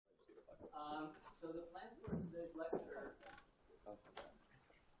So the plan for today's lecture.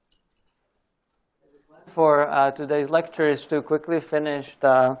 Today's lecture is to quickly finish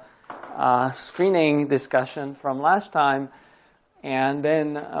the screening discussion from last time, and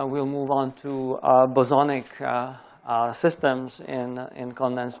then we'll move on to bosonic systems in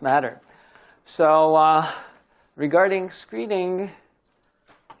condensed matter. So regarding screening,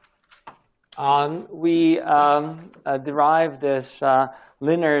 we derived this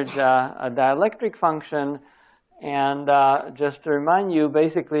linear dielectric function. And just to remind you,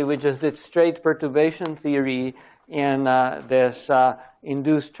 basically, we just did straight perturbation theory in this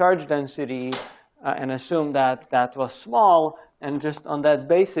induced charge density and assumed that that was small. And just on that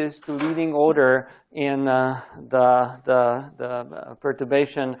basis, to leading order in the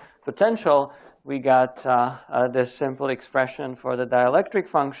perturbation potential, we got this simple expression for the dielectric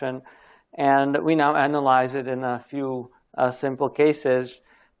function. And we now analyze it in a few simple cases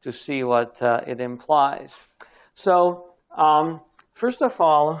to see what it implies. So first of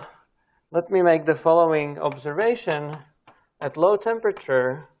all, let me make the following observation. At low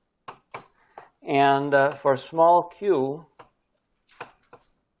temperature and for small q,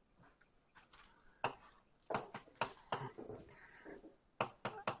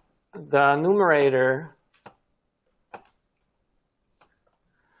 the numerator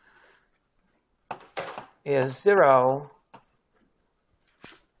is 0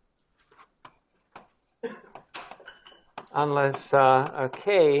 unless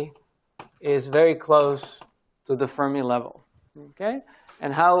k is very close to the Fermi level. Okay?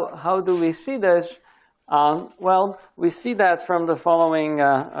 And how do we see this? Well, we see that from the following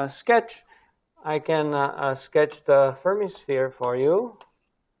sketch. I can sketch the Fermi sphere for you,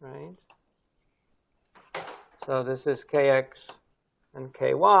 right? So this is kx and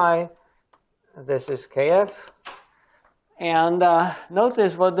ky. This is kf. And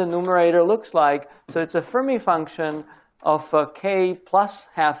notice what the numerator looks like. So it's a Fermi function of k plus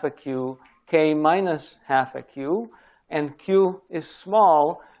half a q, k minus half a q, and q is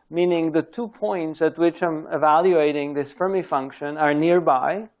small, meaning the 2 points at which I'm evaluating this Fermi function are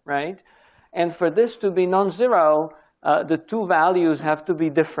nearby, right? And for this to be non-zero, the two values have to be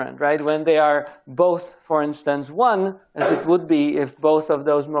different, right? When they are both, for instance, 1, as it would be if both of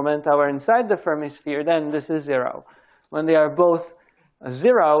those momenta were inside the Fermi sphere, then this is 0. When they are both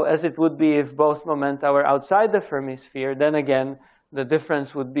 0, as it would be if both momenta were outside the Fermi sphere, then again, the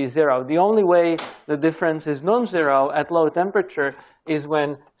difference would be 0. The only way the difference is non-zero at low temperature is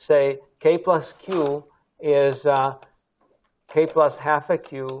when, say, k plus q is k plus half a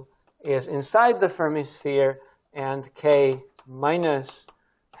q is inside the Fermi sphere, and k minus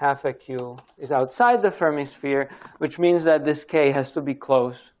half a q is outside the Fermi sphere, which means that this k has to be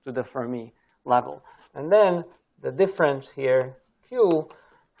close to the Fermi level. And then the difference here, q,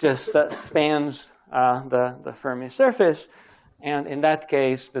 just spans the Fermi surface. And in that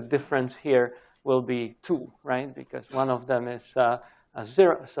case, the difference here will be 2, right? Because one of them is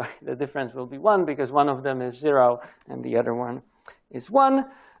 0. Sorry, the difference will be 1 because one of them is 0 and the other one is 1.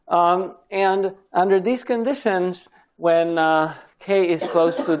 And under these conditions, when k is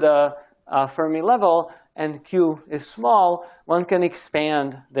close to the Fermi level and q is small, one can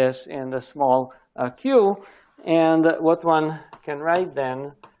expand this in the small q. And what one can write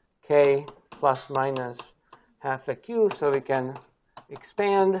then, k plus minus half a q, so we can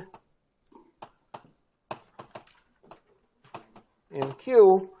expand in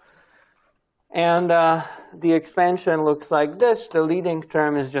q. And the expansion looks like this. The leading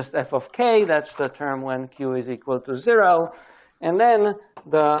term is just f of k. That's the term when q is equal to 0. And then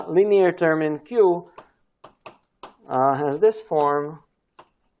the linear term in q has this form.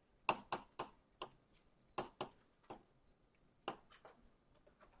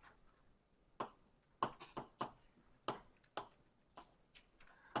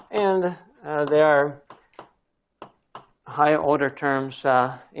 And there are higher order terms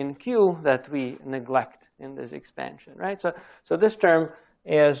in q that we neglect in this expansion, right? So this term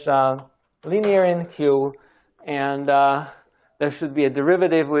is linear in q, and there should be a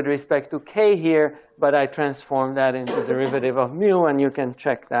derivative with respect to k here, but I transformed that into derivative of mu, and you can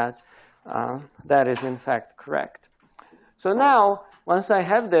check that. That is, in fact, correct. So now, once I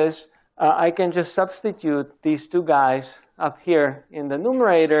have this, I can just substitute these two guys up here in the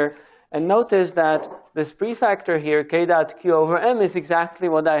numerator. And notice that this prefactor here, k dot q over m, is exactly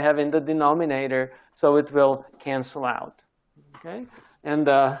what I have in the denominator, so it will cancel out. Okay? And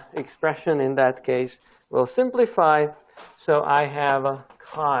the expression in that case will simplify. So I have a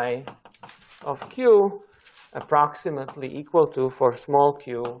chi of q approximately equal to, for small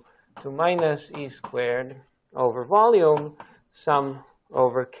q, to minus e squared over volume, sum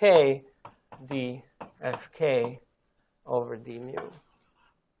over k d fk over d mu.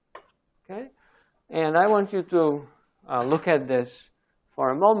 Okay? And I want you to look at this for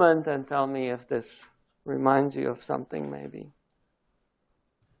a moment and tell me if this reminds you of something maybe.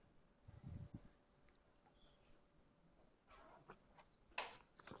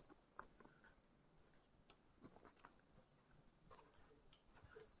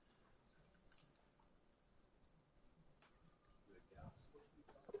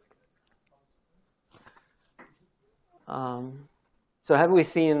 So have we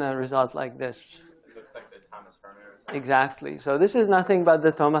seen a result like this? It looks like the Thomas Fermi result. Exactly. So this is nothing but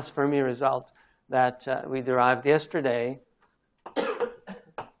the Thomas Fermi result that we derived yesterday.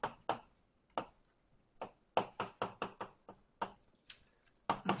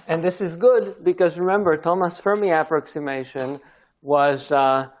 And this is good because, remember, Thomas Fermi approximation was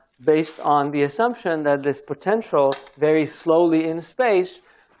based on the assumption that this potential varies slowly in space.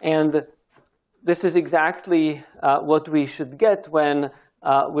 And this is exactly what we should get when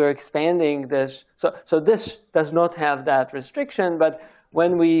we're expanding this. So this does not have that restriction. But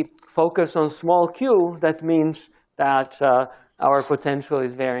when we focus on small q, that means that our potential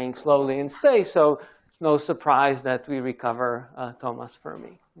is varying slowly in space. So it's no surprise that we recover Thomas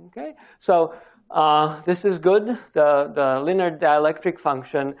Fermi. Okay? So this is good. The linear dielectric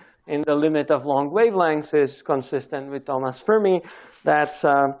function in the limit of long wavelengths is consistent with Thomas Fermi. That's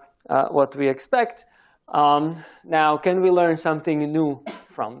what we expect. Now, can we learn something new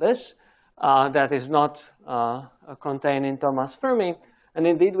from this that is not contained in Thomas Fermi? And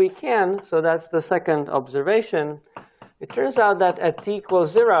indeed we can. So that's the second observation. It turns out that at t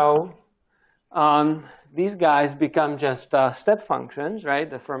equals 0, these guys become just step functions, right?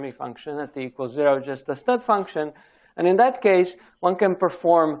 The Fermi function at t equals 0 is just a step function. And in that case, one can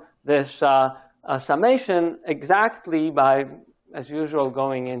perform this summation exactly by, as usual,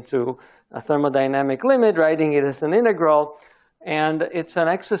 going into a thermodynamic limit, writing it as an integral. And it's an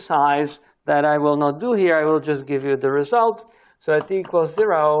exercise that I will not do here. I will just give you the result. So at t equals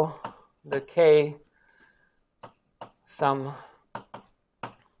 0, the k sum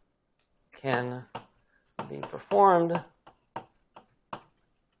can be performed.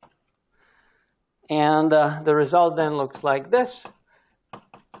 And the result then looks like this.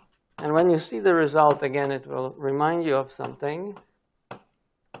 And when you see the result, again, it will remind you of something.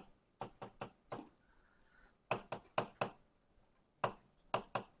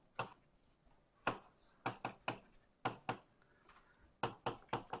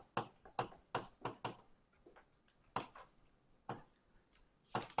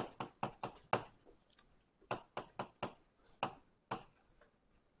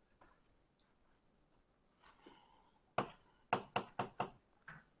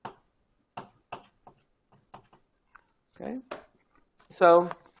 Okay. So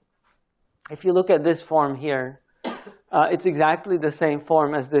if you look at this form here, it's exactly the same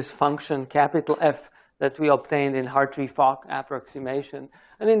form as this function capital F that we obtained in Hartree-Fock approximation.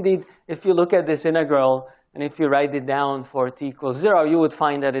 And indeed, if you look at this integral, and if you write it down for t equals 0, you would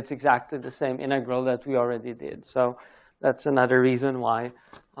find that it's exactly the same integral that we already did. So that's another reason why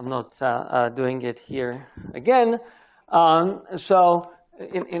I'm not doing it here again.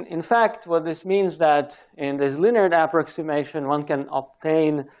 In fact, what this means that in this linear approximation, one can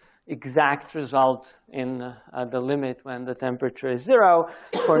obtain exact result in the limit when the temperature is 0.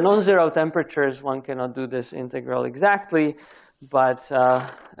 For non-zero temperatures, one cannot do this integral exactly, but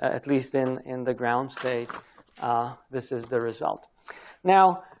at least in the ground state, this is the result.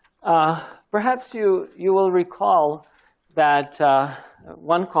 Now, perhaps you will recall that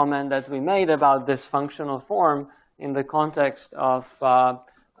one comment that we made about this functional form in the context of the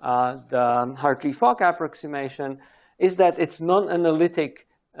Hartree-Fock approximation is that it's non-analytic.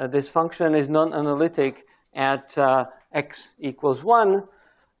 This function is non-analytic at x equals 1.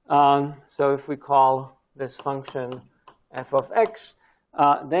 So if we call this function f of x,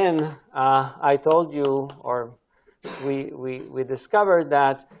 then I told you, or we discovered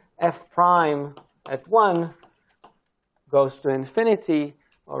that f prime at 1 goes to infinity,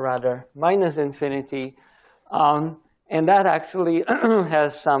 or rather minus infinity. And that actually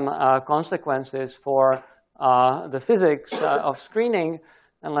has some consequences for the physics of screening.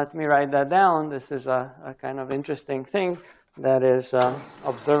 And let me write that down. This is a kind of interesting thing that is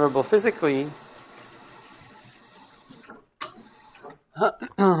observable physically.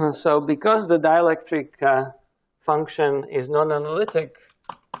 So because the dielectric function is non-analytic,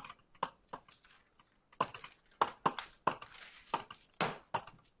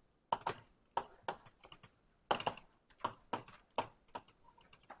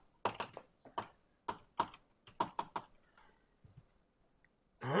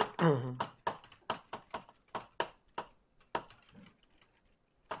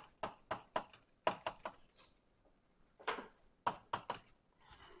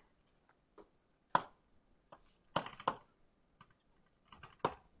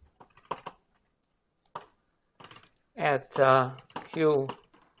 at q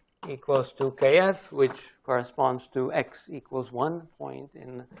equals to kf, which corresponds to x equals 1 point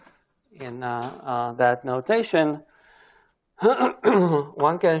in that notation,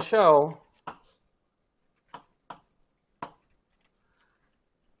 one can show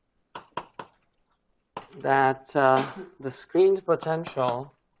that the screened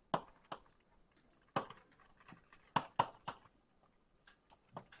potential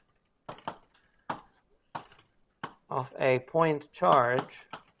of a point charge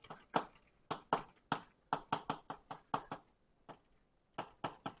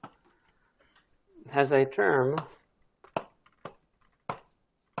has a term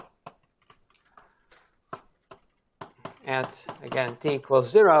at, again, t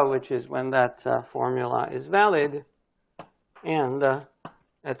equals 0, which is when that formula is valid, and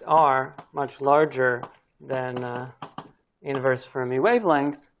at r much larger than inverse Fermi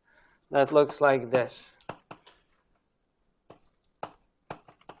wavelength, that looks like this.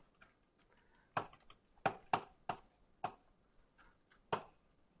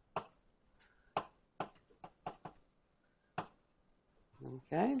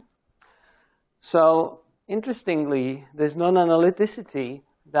 Okay. So interestingly, there's non-analyticity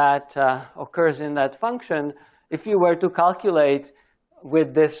that occurs in that function. If you were to calculate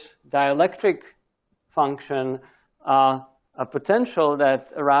with this dielectric function a potential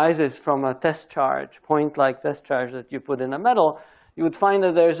that arises from a test charge, point-like test charge that you put in a metal, you would find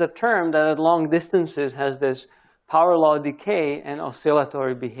that there's a term that at long distances has this power law decay and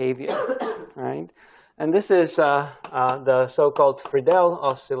oscillatory behavior, right? And this is the so-called Friedel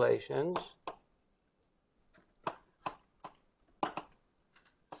oscillations.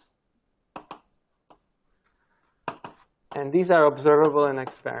 And these are observable in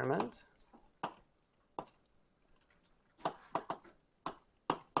experiment.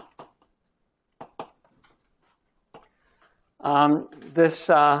 This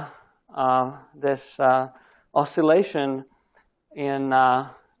oscillation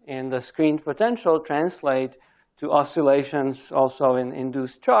in the screened potential translate to oscillations also in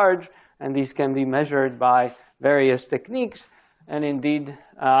induced charge, and these can be measured by various techniques. And indeed,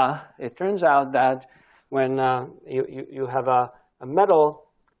 it turns out that when you have a metal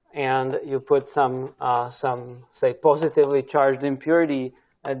and you put some say positively charged impurity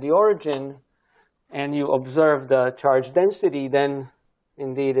at the origin, and you observe the charge density, then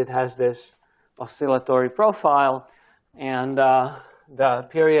indeed it has this oscillatory profile, and the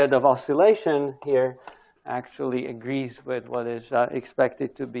period of oscillation here actually agrees with what is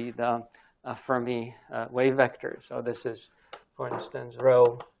expected to be the Fermi wave vector. So this is, for instance,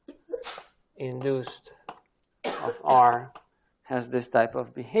 rho induced of R has this type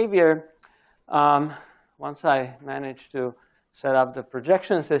of behavior. Once I manage to set up the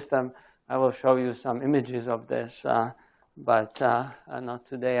projection system, I will show you some images of this, but not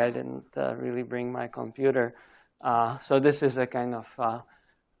today. I didn't really bring my computer. So this is a kind of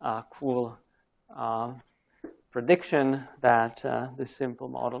cool prediction that this simple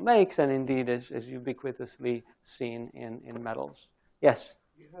model makes, and indeed is ubiquitously seen in metals. Yes?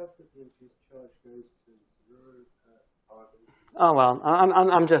 You have that the induced charge goes to 0 at Oh, well,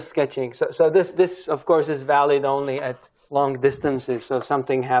 I'm just sketching. So this, of course, is valid only at long distances. So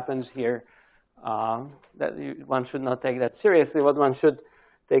something happens here that one should not take that seriously. What one should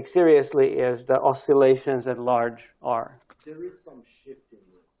take seriously is the oscillations at large R. There is some shift in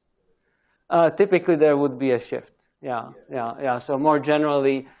this. Typically, there would be a shift. Yeah. So more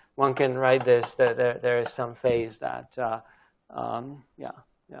generally, one can write this that there is some phase that,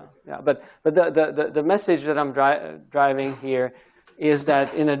 But the message that I'm driving here is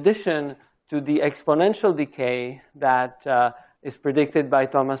that in addition to the exponential decay that is predicted by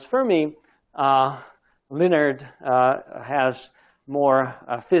Thomas Fermi, Linard has more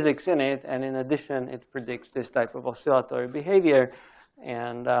physics in it, and in addition, it predicts this type of oscillatory behavior,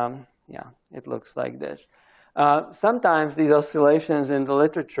 and it looks like this. Sometimes these oscillations in the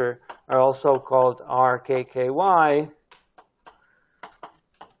literature are also called RKKY,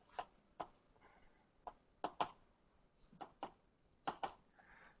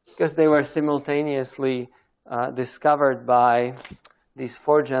 because they were simultaneously discovered by these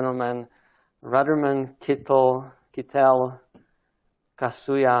four gentlemen, Rudderman, Kittel,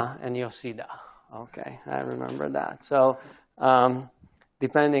 Kasuya, and Yoshida. Okay, I remember that. So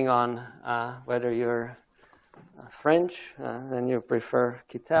depending on whether you're French, then you prefer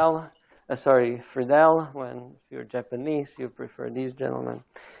Friedel. When you're Japanese, you prefer these gentlemen.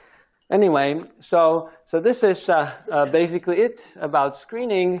 Anyway, so this is basically it about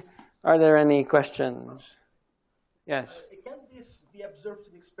screening. Are there any questions? Yes? Can this be observed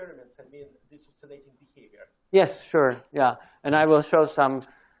in experiments, I mean, this oscillating behavior? Yes, sure, yeah. And I will show some.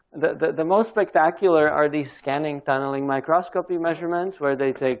 The most spectacular are these scanning tunneling microscopy measurements, where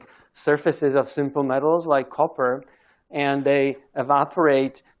they take surfaces of simple metals like copper, and they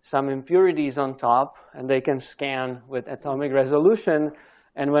evaporate some impurities on top, and they can scan with atomic resolution.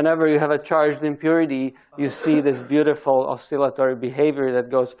 And whenever you have a charged impurity, you see this beautiful oscillatory behavior that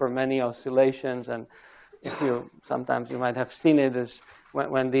goes for many oscillations. And sometimes you might have seen it as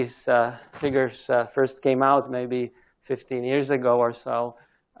when these figures first came out, maybe 15 years ago or so.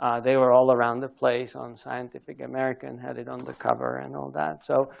 They were all around the place on Scientific American, had it on the cover and all that.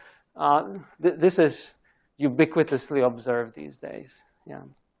 So this is ubiquitously observed these days. Yeah.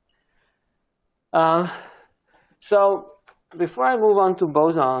 So before I move on to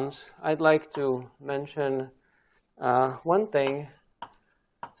bosons, I'd like to mention one thing,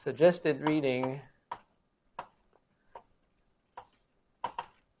 suggested reading.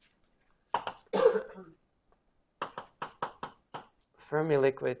 Fermi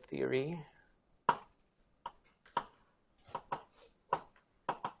liquid theory.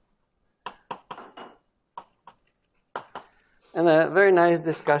 And a very nice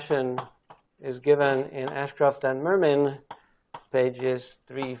discussion is given in Ashcroft and Mermin, pages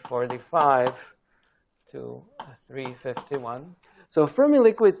 345 to 351. So Fermi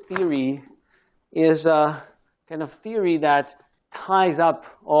liquid theory is a kind of theory that ties up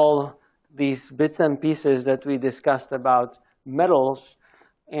all these bits and pieces that we discussed about metals.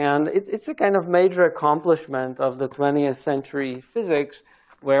 And it's a kind of major accomplishment of the 20th century physics,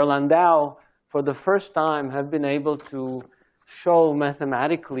 where Landau, for the first time, have been able to show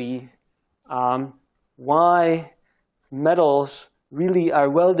mathematically why metals really are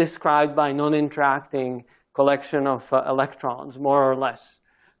well described by non-interacting collection of electrons, more or less.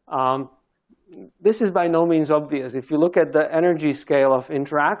 This is by no means obvious. If you look at the energy scale of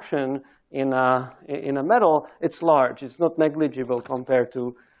interaction in a metal, it's large. It's not negligible compared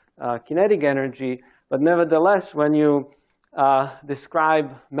to kinetic energy. But nevertheless, when you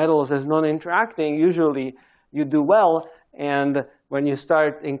describe metals as non-interacting, usually you do well. And when you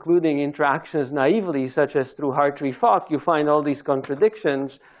start including interactions naively, such as through Hartree-Fock, you find all these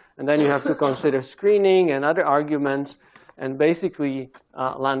contradictions. And then you have to consider screening and other arguments. And basically,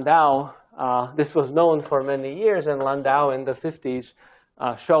 Landau, this was known for many years, and Landau in the 50s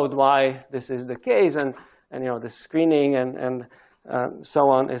showed why this is the case, and the screening and so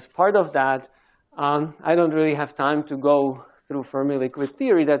on is part of that. I don't really have time to go through Fermi liquid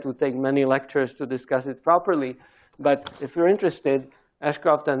theory. That would take many lectures to discuss it properly. But if you're interested,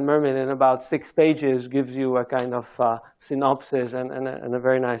 Ashcroft and Mermin in about 6 pages gives you a kind of synopsis and a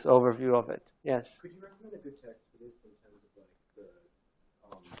very nice overview of it. Yes? Could you recommend a good text for this in terms of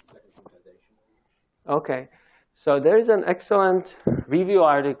like the second condensation? Okay. So there's an excellent review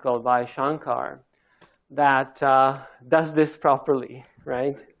article by Shankar that does this properly,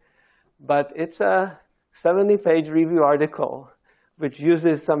 right? But it's a 70-page review article which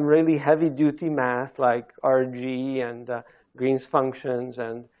uses some really heavy-duty math like RG and Green's functions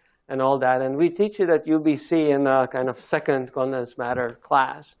and all that. And we teach it at UBC in a kind of second condensed matter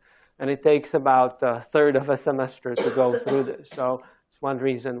class. And it takes about a third of a semester to go through this. So it's one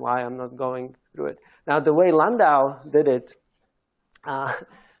reason why I'm not going through it. Now, the way Landau did it,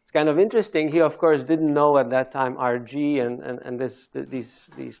 it's kind of interesting. He, of course, didn't know at that time RG and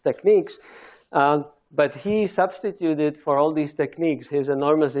these techniques. But he substituted for all these techniques his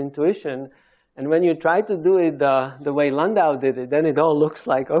enormous intuition. And when you try to do it the way Landau did it, then it all looks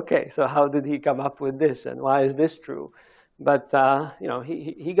like, OK, so how did he come up with this? And why is this true? But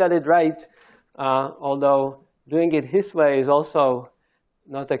he got it right, although doing it his way is also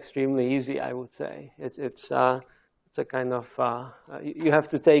not extremely easy, I would say. It's a kind of, you have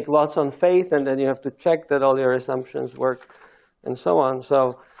to take lots on faith, and then you have to check that all your assumptions work, and so on.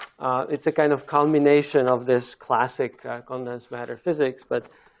 So it's a kind of culmination of this classic condensed matter physics, but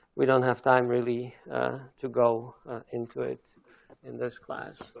we don't have time really to go into it in this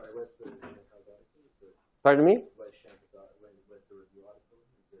class. Sorry, what's the Pardon me? what's the review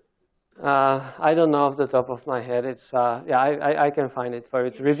article? I don't know off the top of my head. It's yeah, I can find it for you.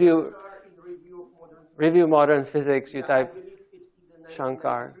 It's review modern physics. You type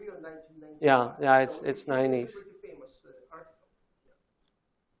Shankar. Yeah, it's 90s.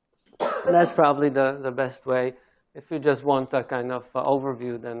 That's probably the best way. If you just want a kind of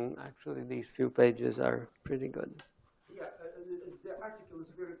overview, then actually these few pages are pretty good. Yeah, the article is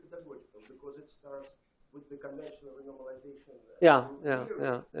very pedagogical because it starts with the conventional renormalization. Yeah.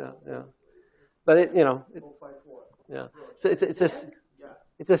 But it, 054. yeah. So it's a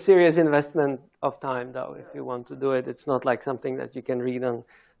It's a serious investment of time, though, if you want to do it. It's not like something that you can read on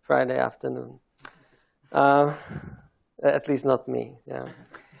Friday afternoon. At least not me. Yeah.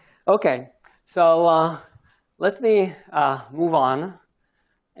 Okay, so let me move on,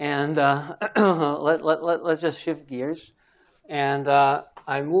 and let's just shift gears. And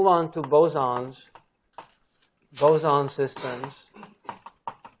I move on to boson systems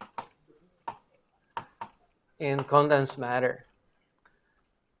in condensed matter.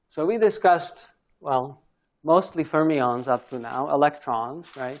 So we discussed, well, mostly fermions up to now, electrons,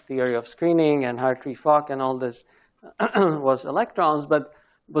 right? Theory of screening and Hartree-Fock and all this was electrons, but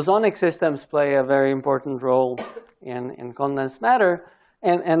bosonic systems play a very important role in condensed matter.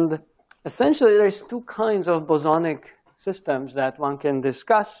 And essentially, there's two kinds of bosonic systems that one can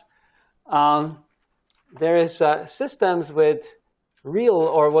discuss. There is systems with real,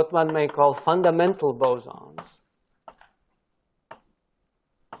 or what one may call fundamental bosons.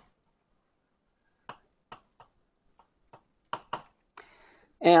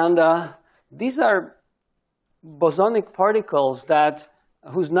 And these are bosonic particles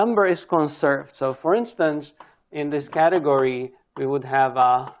whose number is conserved. So for instance, in this category, we would have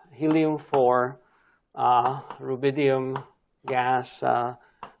helium-4, rubidium gas,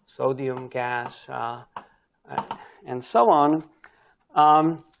 sodium gas, and so on.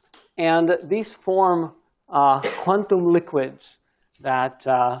 And these form quantum liquids that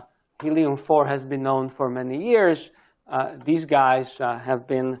helium-4 has been known for many years. These guys have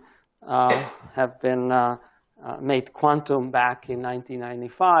been made quantum back in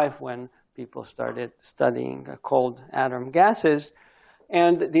 1995 when people started studying cold atom gases.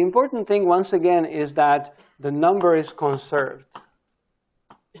 And the important thing, once again, is that the number is conserved.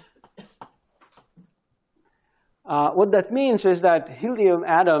 What that means is that helium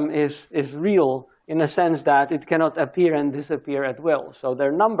atom is real in a sense that it cannot appear and disappear at will. So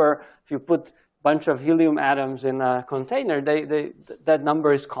their number, if you put bunch of helium atoms in a container, that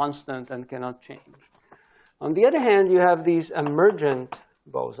number is constant and cannot change. On the other hand, you have these emergent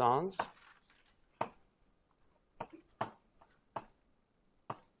bosons,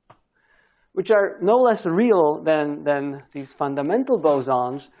 which are no less real than these fundamental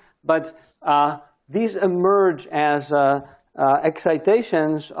bosons, but these emerge as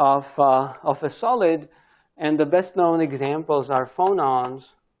excitations of a solid, and the best known examples are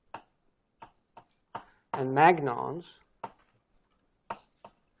phonons and magnons.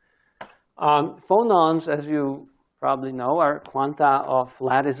 Phonons, as you probably know, are quanta of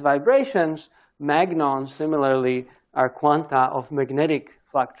lattice vibrations. Magnons, similarly, are quanta of magnetic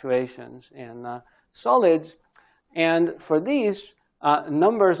fluctuations in solids. And for these,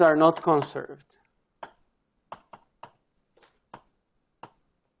 numbers are not conserved.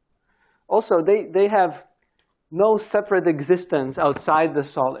 Also, they have no separate existence outside the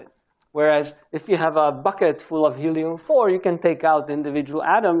solid. Whereas if you have a bucket full of helium-4, you can take out the individual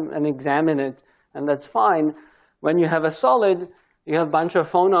atom and examine it, and that's fine. When you have a solid, you have a bunch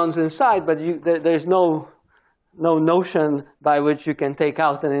of phonons inside, but there's no notion by which you can take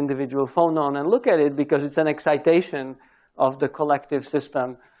out an individual phonon and look at it, because it's an excitation of the collective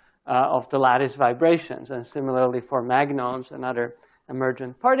system of the lattice vibrations. And similarly for magnons and other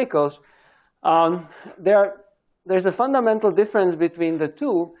emergent particles, there's a fundamental difference between the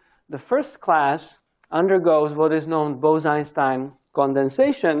two. The first class undergoes what is known Bose-Einstein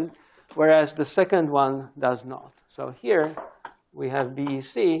condensation, whereas the second one does not. So here we have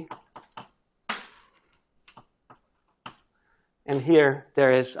BEC, and here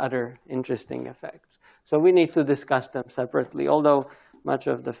there is other interesting effects. So we need to discuss them separately, although much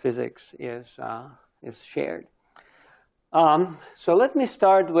of the physics is shared. So let me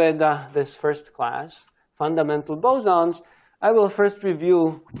start with this first class, fundamental bosons. I will first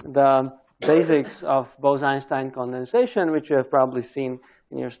review the basics of Bose-Einstein condensation, which you have probably seen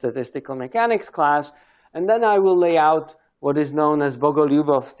in your statistical mechanics class. And then I will lay out what is known as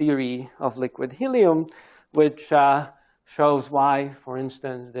Bogoliubov theory of liquid helium, which shows why, for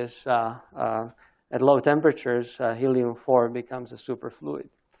instance, this at low temperatures, helium-4 becomes a superfluid,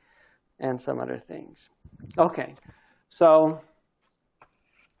 and some other things. Okay, so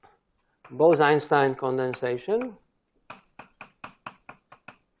Bose-Einstein condensation.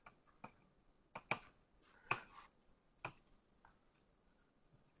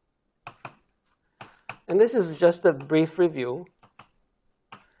 And this is just a brief review.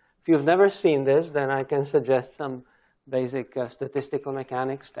 If you've never seen this, then I can suggest some basic statistical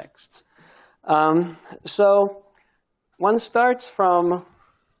mechanics texts. So one starts from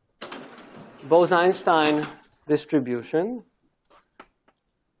Bose-Einstein distribution.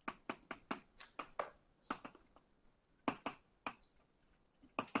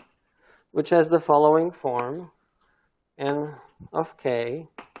 which has the following form. N of k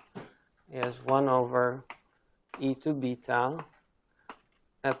is 1 over e to beta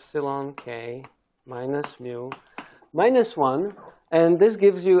epsilon k minus mu minus 1. And this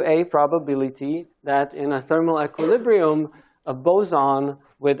gives you a probability that in a thermal equilibrium, a boson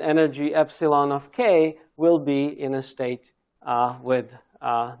with energy epsilon of k will be in a state with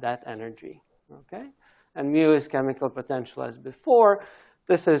that energy. Okay? And mu is chemical potential as before.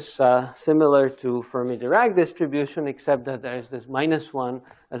 This is similar to Fermi-Dirac distribution, except that there is this minus 1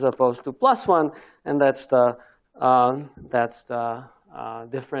 as opposed to plus 1, and that's the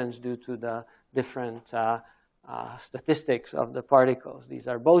difference due to the different statistics of the particles. These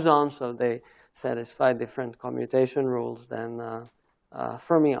are bosons, so they satisfy different commutation rules than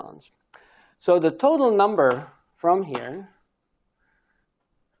fermions. So the total number from here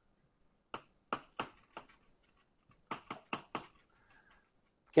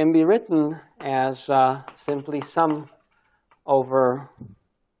can be written as simply sum over,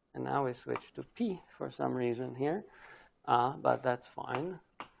 and now we switch to p for some reason here, but that's fine,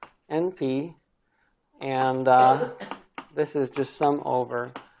 np, and this is just sum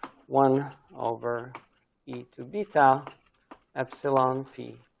over 1 over e to beta epsilon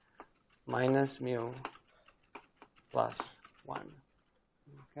p minus mu plus 1.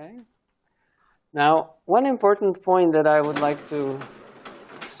 Okay? Now, one important point that I would like to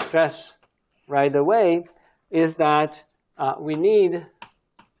stress right away is that we need,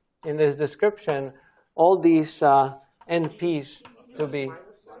 in this description, all these NPs to be...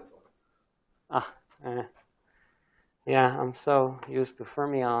 yeah, I'm so used to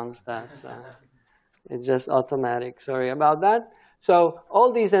fermions that it's just automatic. Sorry about that. So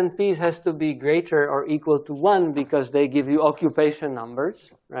all these NPs has to be greater or equal to 1 because they give you occupation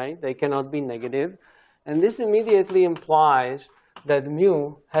numbers, right? They cannot be negative. And this immediately implies that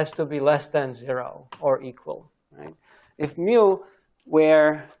mu has to be less than 0 or equal, right? If mu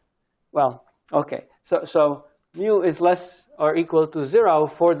were, well, okay, so mu is less or equal to 0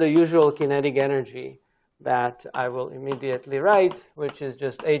 for the usual kinetic energy that I will immediately write, which is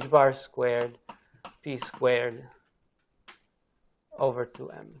just h bar squared p squared over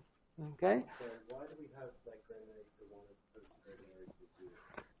 2m. Okay? So why do we have like greater than 1 equal to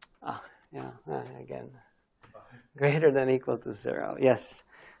 0? Yeah, again. Greater than equal to 0. Yes,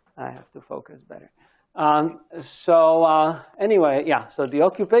 I have to focus better. Anyway, yeah, so the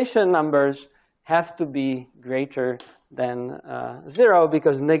occupation numbers have to be greater than 0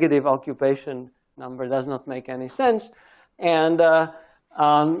 because negative occupation number does not make any sense. And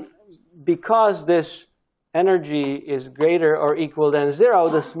because this energy is greater or equal than 0,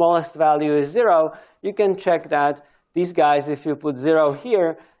 the smallest value is 0, you can check that these guys, if you put 0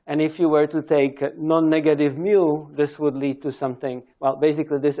 here, and if you were to take non-negative mu, this would lead to something, well,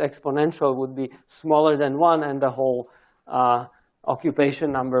 basically this exponential would be smaller than 1, and the whole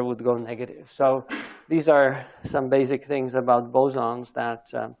occupation number would go negative. So these are some basic things about bosons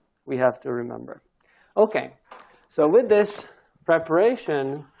that we have to remember. Okay, so with this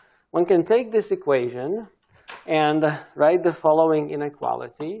preparation, one can take this equation and write the following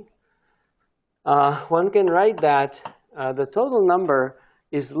inequality. One can write that the total number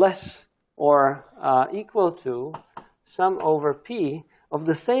is less or equal to sum over p of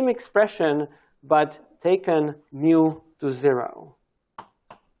the same expression, but taken mu to 0.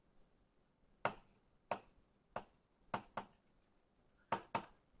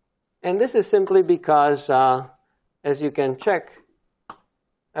 And this is simply because, as you can check,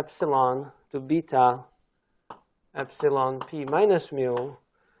 epsilon to beta epsilon p minus mu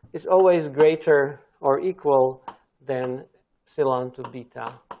is always greater or equal than epsilon to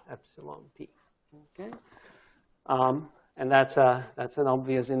beta epsilon p. Okay, and that's an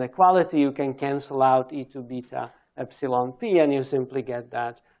obvious inequality. You can cancel out e to beta epsilon p, and you simply get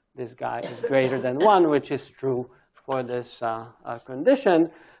that this guy is greater than 1, which is true for this condition.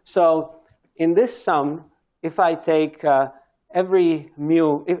 So in this sum, if I take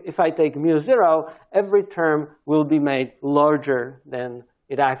if I take mu 0, every term will be made larger than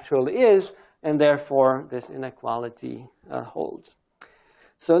it actually is, and therefore this inequality holds.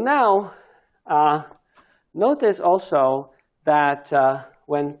 So now, notice also that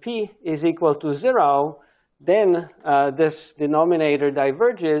when p is equal to 0, then this denominator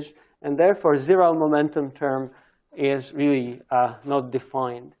diverges, and therefore 0 momentum term is really not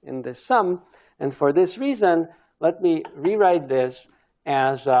defined in this sum. And for this reason, let me rewrite this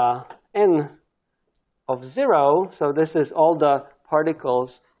as n of 0. So this is all the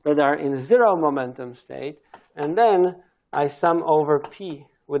particles that are in 0 momentum state. And then I sum over p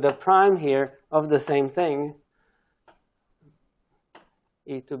with a prime here of the same thing.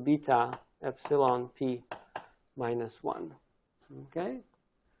 e to beta epsilon p minus 1. Okay?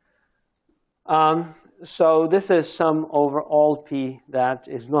 So this is sum over all p that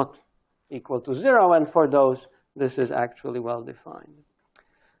is not equal to 0, and for those, this is actually well defined.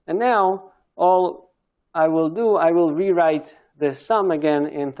 And now, all I will do, I will rewrite this sum again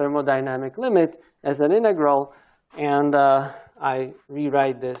in thermodynamic limit as an integral, and I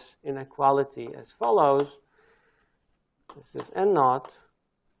rewrite this inequality as follows. This is n naught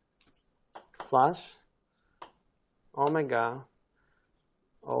plus omega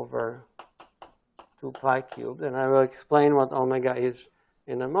over 2 pi cubed, and I will explain what omega is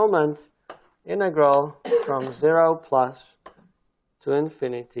in a moment. Integral from 0 plus to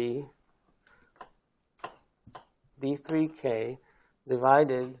infinity d3k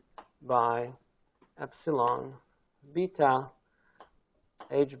divided by epsilon beta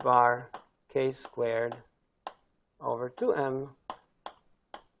h bar k squared over 2m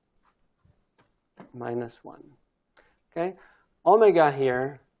minus 1. Okay? Omega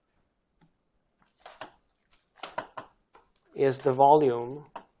here is the volume.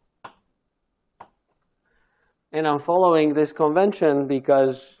 And I'm following this convention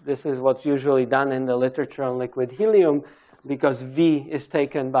because this is what's usually done in the literature on liquid helium, because V is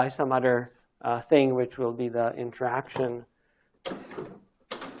taken by some other thing, which will be the interaction.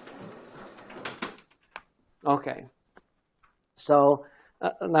 Okay. So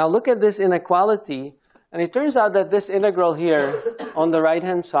now look at this inequality. And it turns out that this integral here on the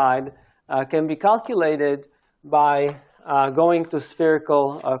right-hand side can be calculated by going to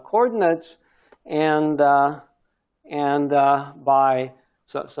spherical coordinates and by,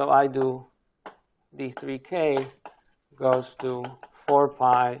 so I do d3k goes to 4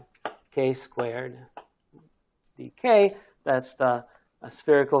 pi k squared dk. That's the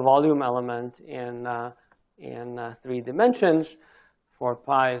spherical volume element in 3 dimensions. 4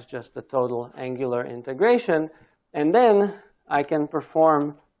 pi is just the total angular integration. And then I can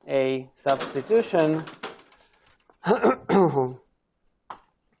perform a substitution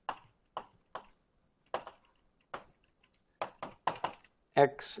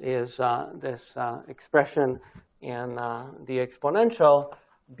x is this expression in the exponential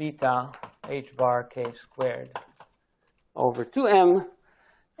beta h bar k squared over 2m.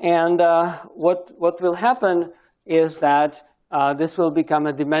 And what will happen is that this will become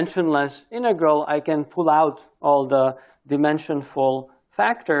a dimensionless integral. I can pull out all the dimensionful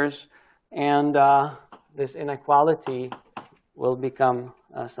factors, and this inequality will become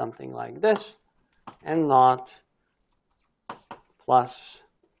something like this, n naught plus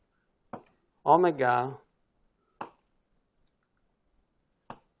omega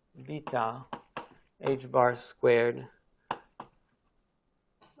beta h bar squared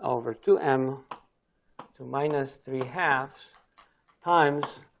over 2m to minus 3/2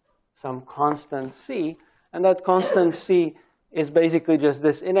 times some constant c. And that constant c is basically just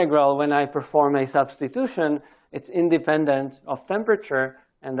this integral. When I perform a substitution, it's independent of temperature,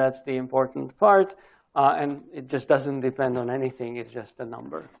 and that's the important part. And it just doesn't depend on anything. It's just a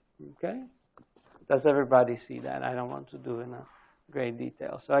number. Okay? Does everybody see that? I don't want to do in a great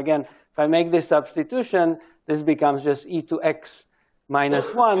detail. So again, if I make this substitution, this becomes just e to x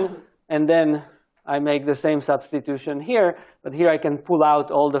minus 1. And then I make the same substitution here. But here I can pull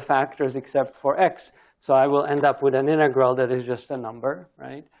out all the factors except for x. So I will end up with an integral that is just a number,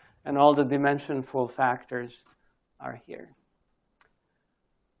 right? And all the dimensionful factors are here.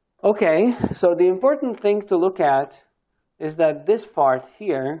 Okay, so the important thing to look at is that this part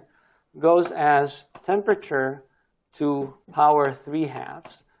here goes as temperature to power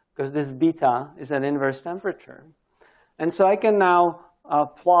 3/2, because this beta is an inverse temperature. And so I can now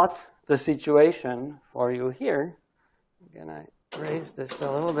plot the situation for you here. Again, I raise this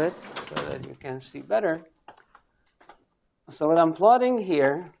a little bit so that you can see better. So what I'm plotting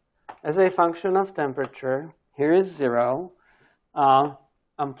here as a function of temperature, here is 0.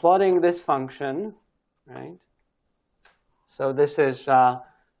 I'm plotting this function, right? So this is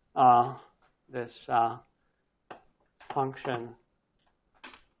this function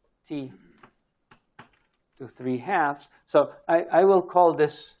t to 3/2. So I will call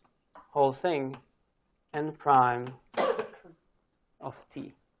this whole thing n prime of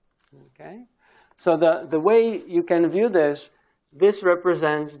t. Okay? So the way you can view this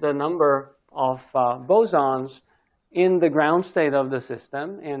represents the number of bosons in the ground state of the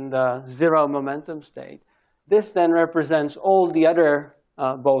system, in the 0 momentum state. This then represents all the other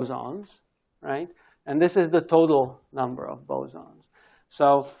bosons, right? And this is the total number of bosons.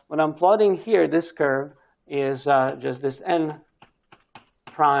 So what I'm plotting here, this curve, is just this n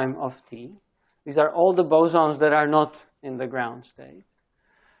prime of t. These are all the bosons that are not in the ground state.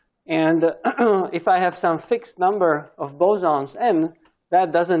 And if I have some fixed number of bosons n,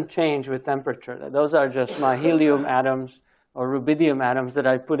 that doesn't change with temperature. Those are just my helium atoms or rubidium atoms that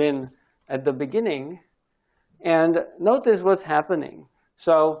I put in at the beginning. And notice what's happening.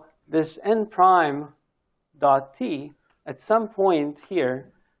 So this n prime dot t, at some point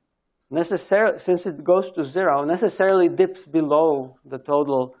here, necessarily, since it goes to 0, necessarily dips below the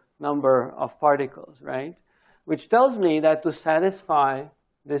total number of particles, right? Which tells me that to satisfy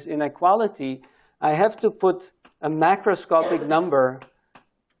this inequality, I have to put a macroscopic number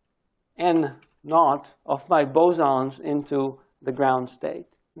n naught of my bosons into the ground state.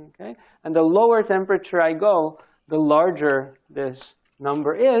 Okay? And the lower temperature I go, the larger this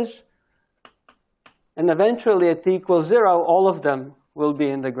number is. And eventually at t equals 0, all of them will be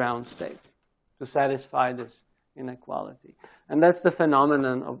in the ground state to satisfy this inequality. And that's the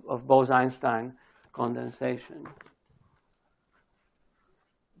phenomenon of Bose-Einstein condensation.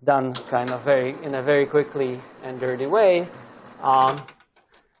 Done kind of in a very quickly and dirty way.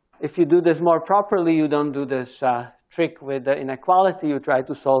 If you do this more properly, you don't do this trick with the inequality. You try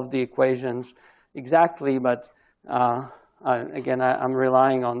to solve the equations exactly, but again, I'm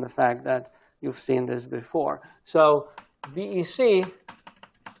relying on the fact that you've seen this before. So BEC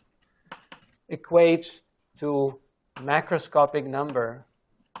equates to macroscopic number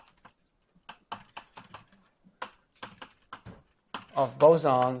of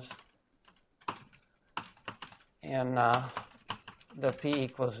bosons in the p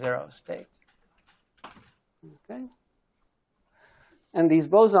equals 0 state. Okay? And these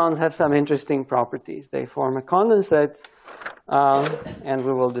bosons have some interesting properties. They form a condensate, and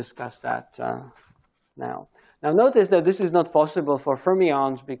we will discuss that now. Now notice that this is not possible for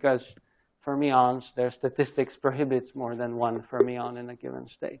fermions because fermions, their statistics prohibits more than one fermion in a given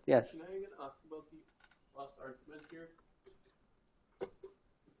state. Yes? Can I again ask about the last argument here? It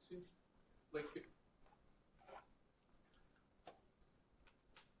seems like it,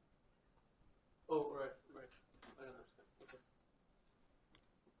 oh, right. I understand. Okay.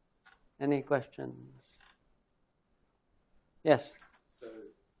 Any questions? Yes? So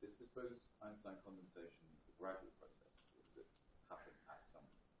is this Bose-Einstein condensation a gradual process, or does it happen at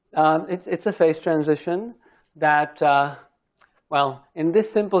some? It's a phase transition that, well, in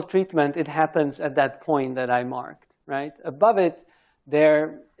this simple treatment, it happens at that point that I marked, right? Above it,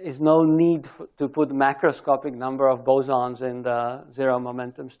 there is no need to put macroscopic number of bosons in the 0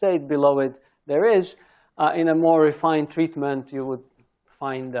 momentum state. Below it, there is. In a more refined treatment, you would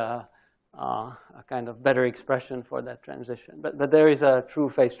find a kind of better expression for that transition. But there is a true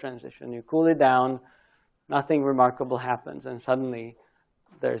phase transition. You cool it down, nothing remarkable happens, and suddenly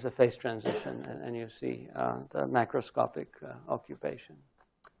there's a phase transition, and you see the macroscopic occupation.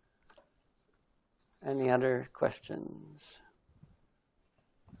 Any other questions?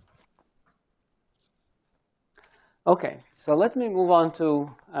 Okay, so let me move on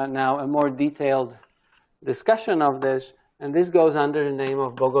to now a more detailed discussion of this, and this goes under the name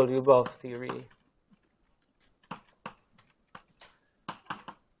of Bogoliubov theory.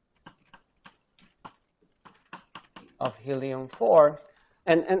 Of helium-4.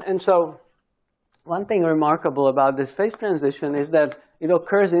 And so one thing remarkable about this phase transition is that it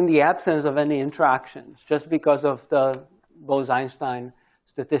occurs in the absence of any interactions, just because of the Bose-Einstein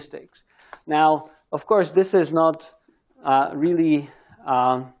statistics. Now, of course, this is not really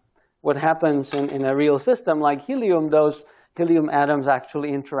what happens in a real system like helium. Those helium atoms actually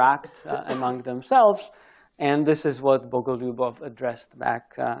interact among themselves, and this is what Bogoliubov addressed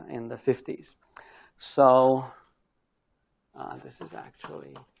back in the 50s. So this is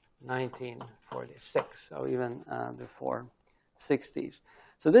actually 1946, so even before 60s.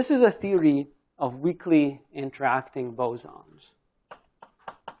 So this is a theory of weakly interacting bosons.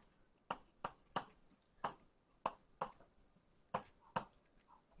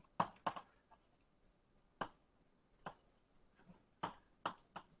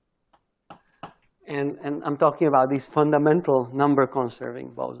 And I'm talking about these fundamental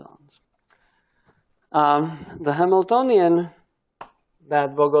number-conserving bosons. The Hamiltonian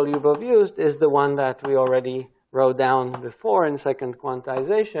that Bogoliubov used is the one that we already wrote down before in second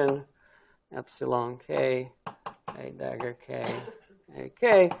quantization, epsilon k, a dagger k, a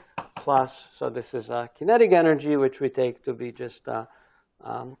k, plus, so this is a kinetic energy, which we take to be just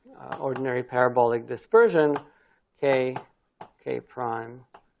ordinary parabolic dispersion, k, k prime,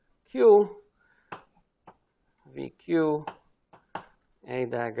 q, vq, a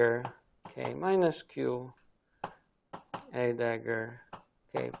dagger, k minus q, a dagger,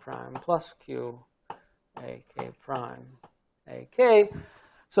 k prime plus q, a k prime, a k.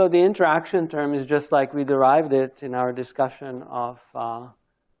 So the interaction term is just like we derived it in our discussion of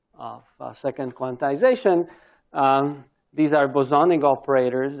second quantization. These are bosonic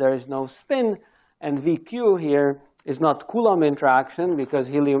operators. There is no spin. And VQ here is not Coulomb interaction because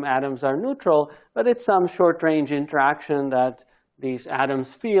helium atoms are neutral, but it's some short-range interaction that these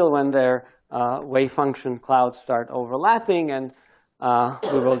atoms feel when their wave function clouds start overlapping. And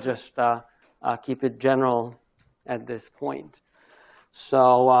we will just keep it general at this point.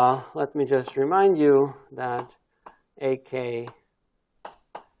 So let me just remind you that AK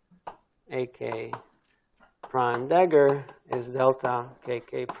prime dagger is delta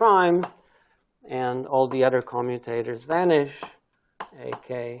KK prime, and all the other commutators vanish.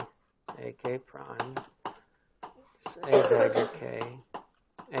 AK prime, A dagger K,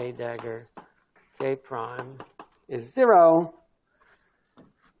 A dagger K prime is 0.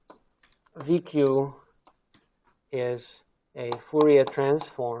 VQ is a Fourier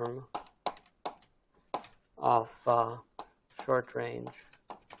transform of short range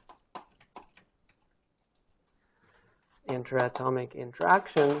interatomic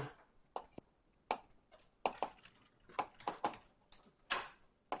interaction.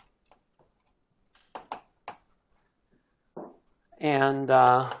 And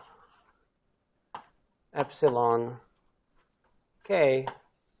epsilon k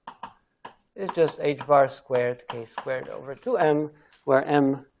is just h bar squared k squared over 2m, where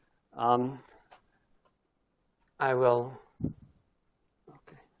m, I will,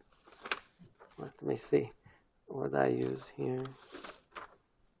 okay, let me see what I use here.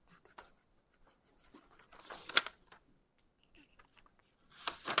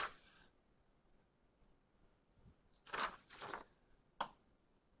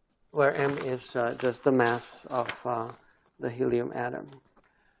 Where m is just the mass of the helium atom.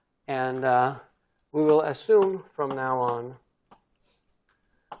 And we will assume from now on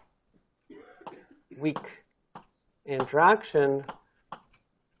weak interaction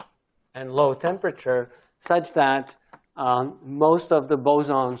and low temperature such that most of the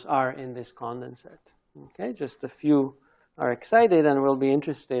bosons are in this condensate. Okay, just a few are excited, and we'll be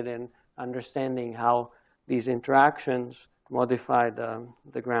interested in understanding how these interactions modify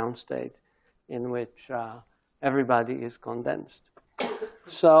the ground state in which everybody is condensed.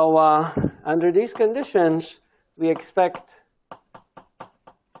 So under these conditions, we expect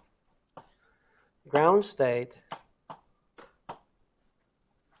ground state,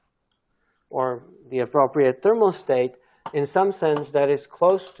 or the appropriate thermal state, in some sense that is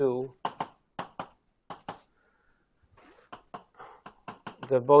close to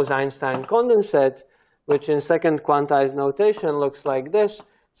the Bose-Einstein condensate, which in second quantized notation looks like this.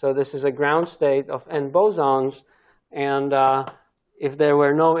 So this is a ground state of n bosons. And if there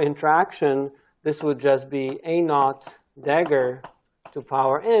were no interaction, this would just be A naught dagger to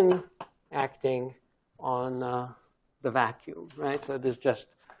power n acting on the vacuum, right? So this just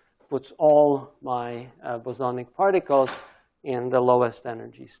puts all my bosonic particles in the lowest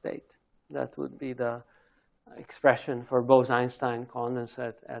energy state. That would be the expression for Bose-Einstein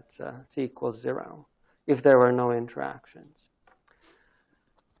condensate at t equals 0, if there were no interactions.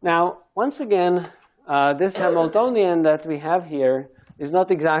 Now, once again, this Hamiltonian that we have here is not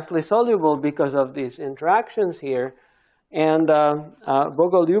exactly soluble because of these interactions here. And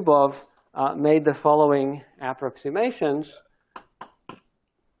Bogoliubov made the following approximations.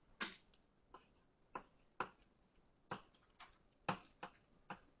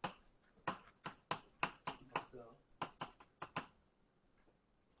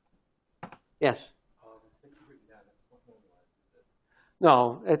 Yes?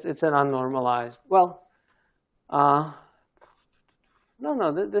 No, it's an unnormalized. Well,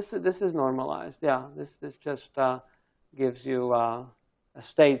 no, this is normalized. Yeah, this just gives you a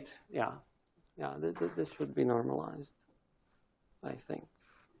state. Yeah, this should be normalized, I think.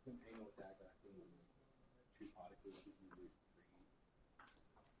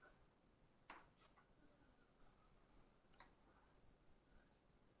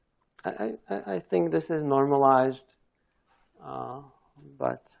 I think this is normalized,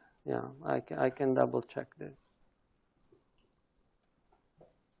 but yeah, I can double check this.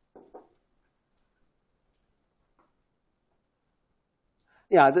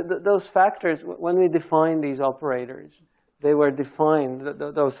 Yeah, those factors, when we define these operators, they were defined,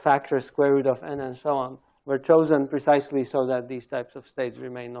 those factors, square root of n and so on, were chosen precisely so that these types of states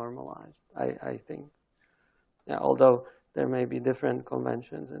remain normalized, I think. Yeah, although there may be different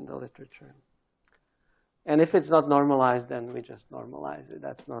conventions in the literature. And if it's not normalized, then we just normalize it.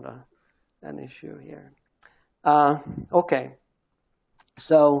 That's not an issue here. Okay.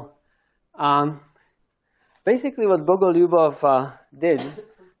 So basically what Bogoliubov did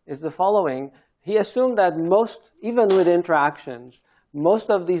is the following. He assumed that even with interactions, most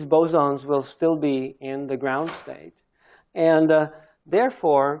of these bosons will still be in the ground state. And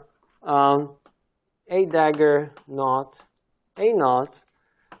therefore, A dagger naught, A naught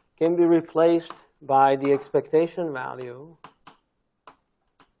can be replaced by the expectation value,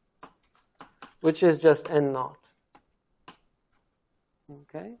 which is just N naught.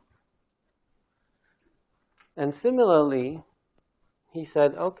 Okay? And similarly, he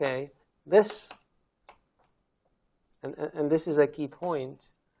said, okay, this, and this is a key point,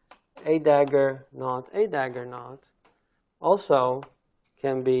 A dagger naught, also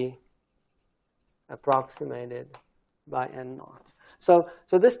can be approximated by N naught. So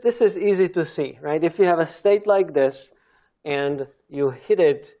this is easy to see, right? If you have a state like this and you hit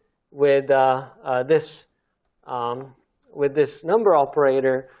it with this number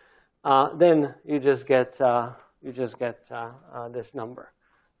operator, then you just get this number,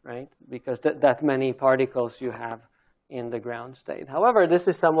 right? Because that many particles you have in the ground state. However, this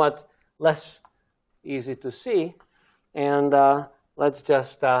is somewhat less easy to see, and let's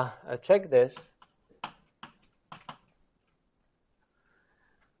just check this.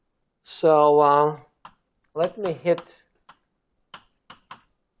 So let me hit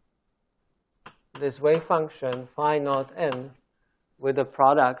this wave function phi naught n with a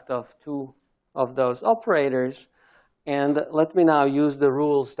product of two of those operators. And let me now use the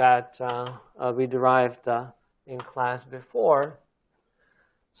rules that we derived in class before.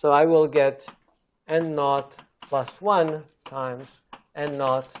 So I will get N naught plus 1 times N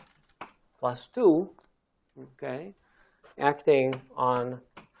naught plus 2, okay, acting on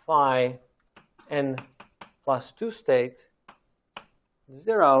phi n plus 2 state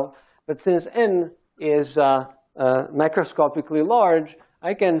 0. But since n is macroscopically large,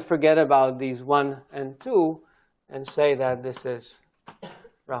 I can forget about these 1 and 2 and say that this is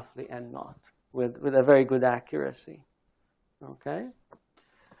roughly N naught with a very good accuracy. Okay?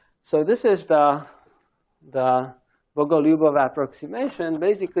 So this is the Bogoliubov approximation.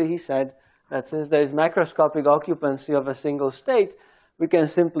 Basically, he said that since there is macroscopic occupancy of a single state, we can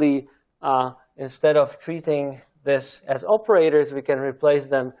simply, instead of treating this as operators, we can replace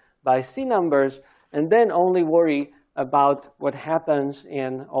them by C numbers, and then only worry about what happens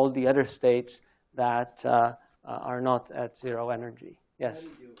in all the other states that are not at zero energy. Yes? How do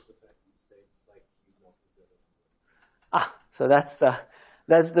you deal with the vacuum states like you want So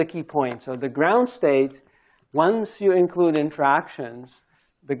that's the key point. So the ground state, once you include interactions,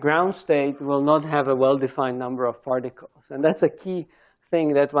 the ground state will not have a well-defined number of particles. And that's a key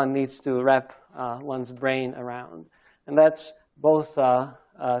thing that one needs to wrap one's brain around. And that's both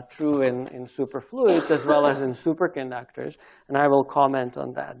true in superfluids as well as in superconductors. And I will comment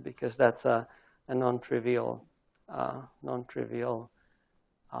on that because that's a non-trivial,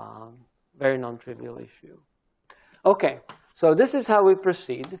 very non-trivial issue. Okay, so this is how we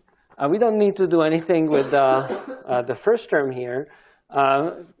proceed. We don't need to do anything with the first term here.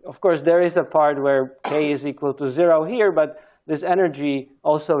 Of course, there is a part where k is equal to 0 here, but this energy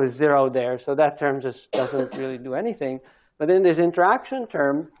also is 0 there, so that term just doesn't really do anything. But in this interaction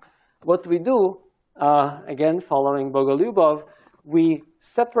term, what we do, again, following Bogoliubov, we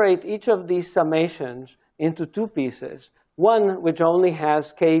separate each of these summations into two pieces. One which only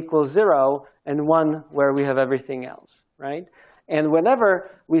has k equals 0, and one where we have everything else, right? And whenever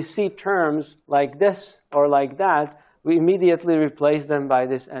we see terms like this or like that, we immediately replace them by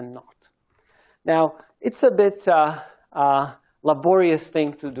this N naught. Now, it's a bit laborious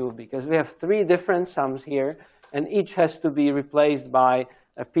thing to do because we have three different sums here, and each has to be replaced by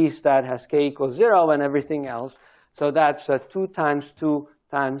a piece that has k equals 0 and everything else. So that's 2 times 2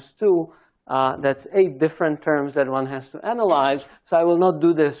 times 2. That's 8 different terms that one has to analyze. So I will not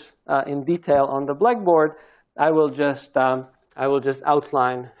do this in detail on the blackboard. I will just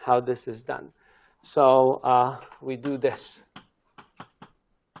outline how this is done. So we do this.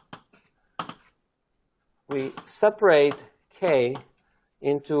 We separate k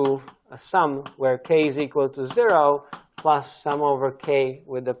into a sum where k is equal to 0 plus sum over k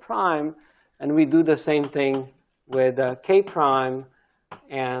with the prime. And we do the same thing with k prime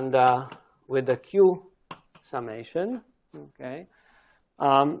and with the q summation. Okay,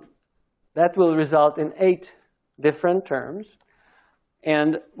 that will result in 8 different terms.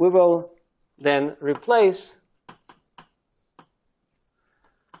 And we will then replace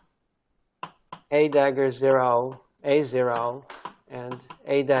A dagger 0, A0, and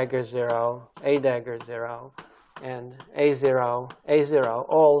A dagger 0, A dagger 0, and A0, A0,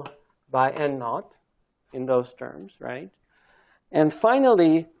 all by N naught in those terms, right? And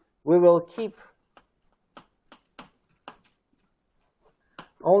finally, we will keep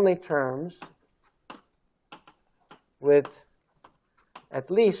only terms with at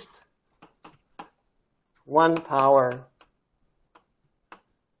least 1 power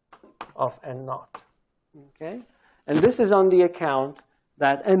of n naught. Okay? And this is on the account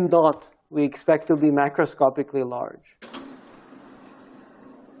that n dot we expect to be macroscopically large.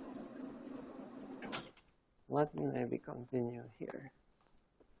 Let me maybe continue here.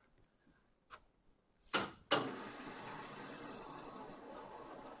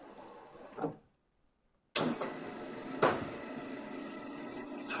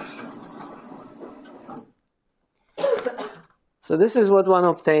 So this is what one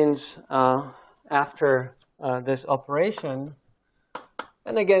obtains after this operation.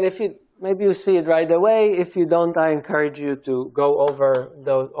 And again, if you maybe you see it right away. If you don't, I encourage you to go over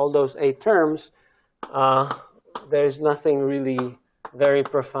all those 8 terms. There's nothing really very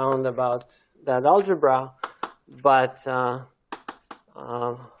profound about that algebra, but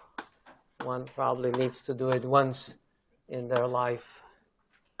one probably needs to do it once in their life.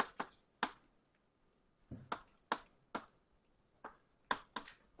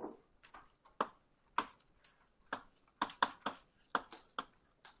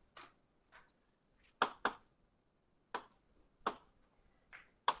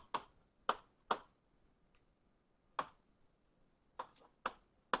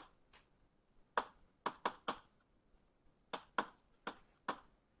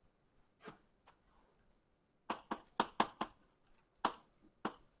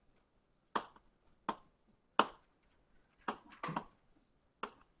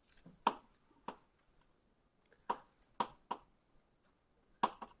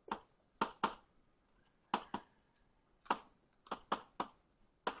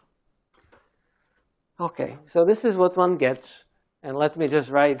 Okay, so this is what one gets. And let me just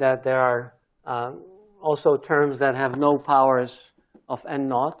write that there are also terms that have no powers of n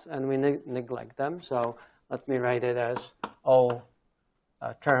naught, and we neglect them. So let me write it as O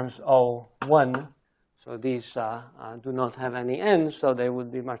terms O1. So these do not have any n's, so they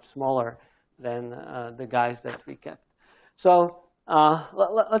would be much smaller than the guys that we kept. So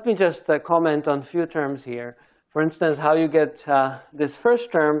let me just comment on a few terms here. For instance, how you get this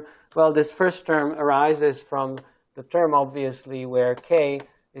first term. Well, this first term arises from the term, obviously, where k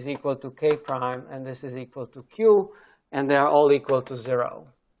is equal to k prime, and this is equal to q, and they are all equal to 0,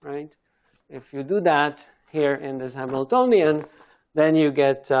 right? If you do that here in this Hamiltonian, then you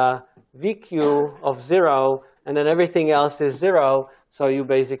get vq of 0, and then everything else is 0, so you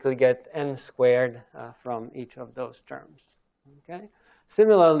basically get n squared from each of those terms. Okay?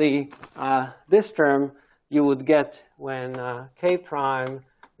 Similarly, this term you would get when k prime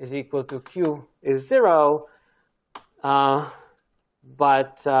is equal to q is 0,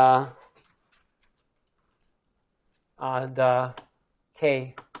 but the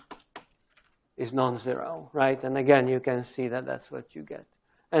k is non-zero, right? And again, you can see that that's what you get,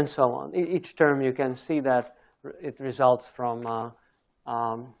 and so on. Each term you can see that it results from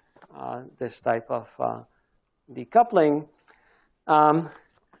this type of decoupling.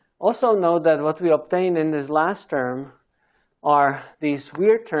 Also note that what we obtained in this last term are these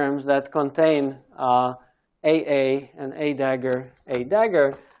weird terms that contain AA and A dagger,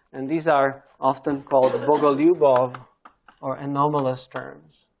 and these are often called Bogoliubov or anomalous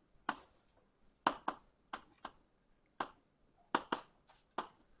terms.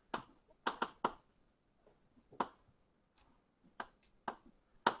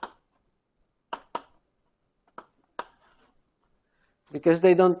 Because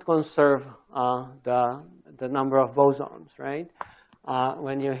they don't conserve the number of bosons, right?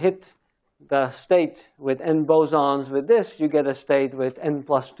 When you hit the state with n bosons with this, you get a state with n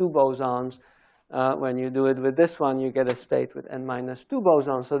plus 2 bosons. When you do it with this one, you get a state with n minus 2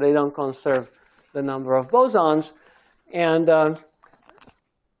 bosons. So they don't conserve the number of bosons. And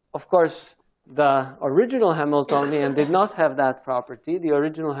of course, the original Hamiltonian did not have that property. The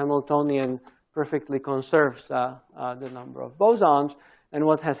original Hamiltonian perfectly conserves the number of bosons. And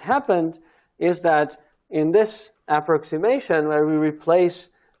what has happened is that in this approximation, where we replace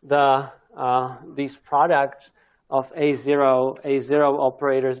these products of A0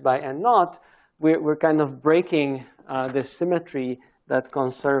 operators by n naught, we're kind of breaking this symmetry that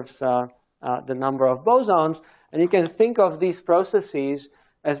conserves the number of bosons. And you can think of these processes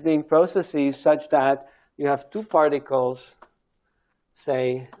as being processes such that you have 2 particles,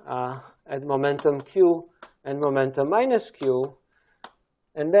 say, at momentum q and momentum minus q,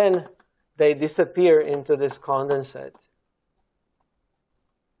 and then they disappear into this condensate.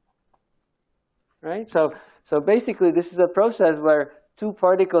 Right? So basically, this is a process where 2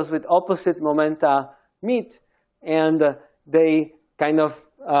 particles with opposite momenta meet, and they kind of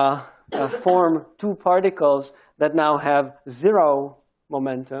form 2 particles that now have 0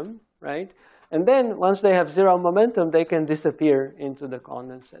 momentum, right? And then once they have 0 momentum, they can disappear into the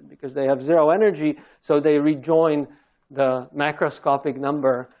condensate because they have 0 energy, so they rejoin the macroscopic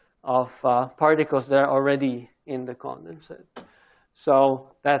number of particles that are already in the condensate.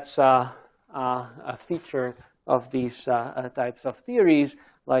 So that's a feature of these types of theories,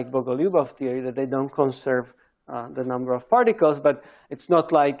 like Bogoliubov theory, that they don't conserve the number of particles, but it's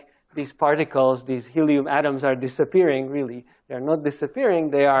not like these particles, these helium atoms are disappearing, really. They're not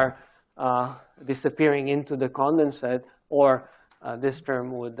disappearing, they are disappearing into the condensate, or this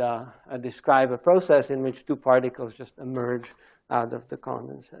term would describe a process in which 2 particles just emerge out of the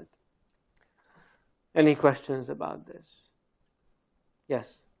condensate. Any questions about this?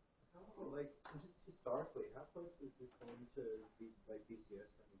 Yes? Like, just historically, how close was this one to like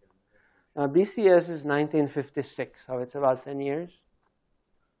BCS coming down? BCS is 1956, so it's about 10 years.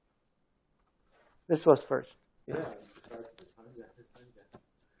 This was first. Yeah, I'm surprised the time gap.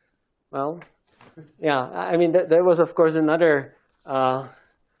 Well, yeah, I mean, there was, of course, another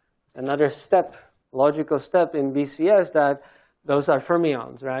step, logical step in BCS, that those are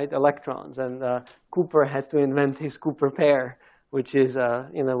fermions, right, electrons. And Cooper had to invent his Cooper pair, which is,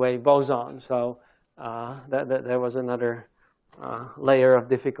 in a way, boson. So there was another layer of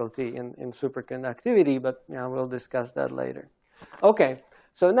difficulty in superconductivity, but we'll discuss that later. OK,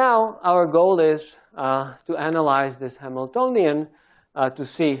 so now our goal is to analyze this Hamiltonian to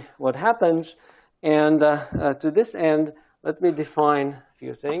see what happens. And to this end, let me define a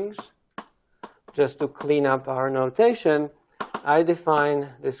few things. Just to clean up our notation, I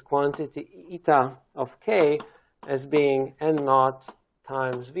define this quantity eta of k as being n naught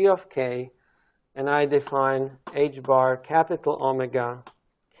times v of k. And I define h bar capital omega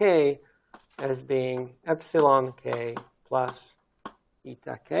k as being epsilon k plus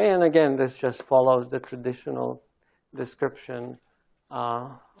eta k. And again, this just follows the traditional description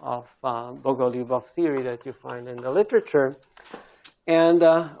of Bogoliubov theory that you find in the literature. And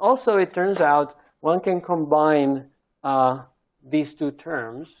also, it turns out one can combine these 2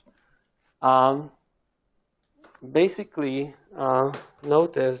 terms. Basically,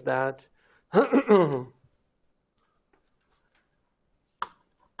 notice that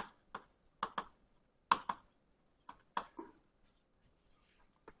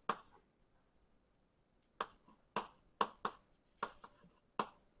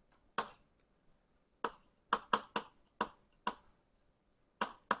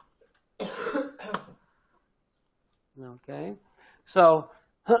okay, so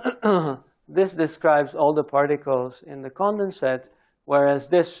this describes all the particles in the condensate, whereas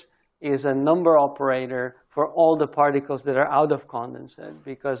this is a number operator for all the particles that are out of condensate.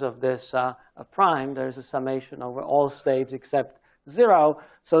 Because of this prime, there's a summation over all states except 0.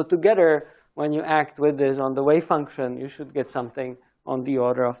 So together, when you act with this on the wave function, you should get something on the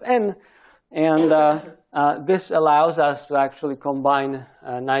order of n. And this allows us to actually combine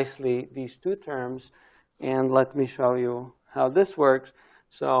nicely these 2 terms. And let me show you how this works.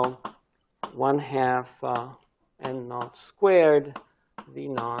 So 1/2 n naught squared v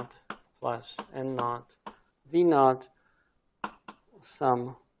naught plus n naught v naught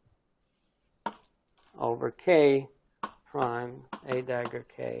sum over k prime a dagger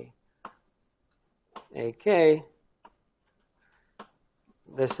k a k.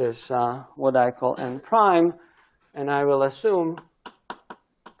 This is what I call n prime, and I will assume,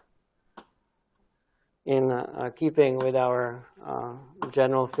 in keeping with our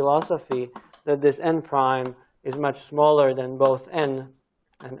general philosophy, that this n prime is much smaller than both n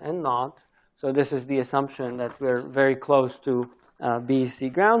and n naught. So this is the assumption that we're very close to BEC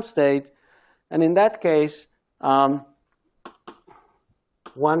ground state. And in that case,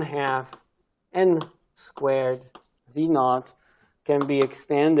 1/2 n squared v naught can be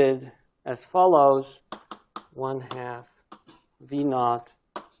expanded as follows: 1/2 v naught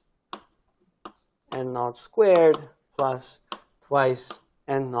n naught squared plus twice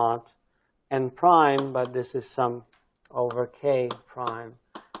n naught n prime, but this is sum over k prime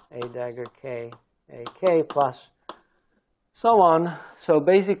a dagger k a k plus so on. So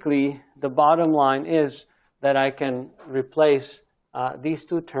basically, the bottom line is that I can replace these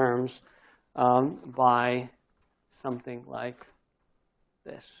 2 terms by something like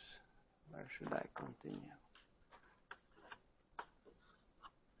this. Where should I continue?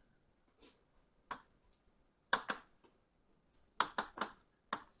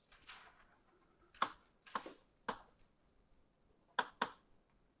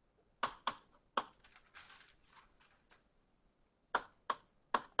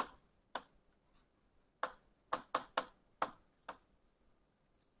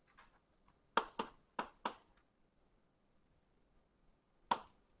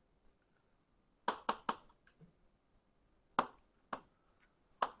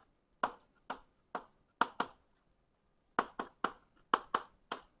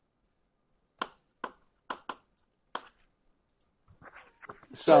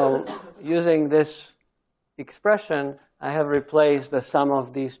 So using this expression, I have replaced the sum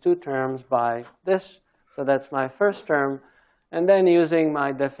of these two terms by this. So that's my first term. And then using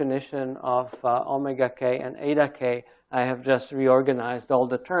my definition of omega k and eta k, I have just reorganized all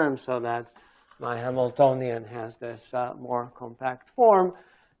the terms so that my Hamiltonian has this more compact form.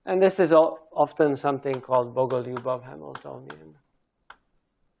 And this is often something called Bogoliubov Hamiltonian.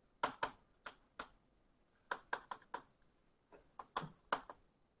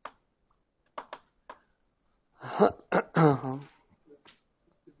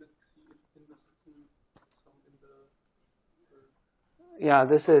 Yeah,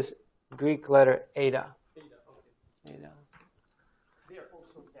 this is Greek letter eta. Eta. They are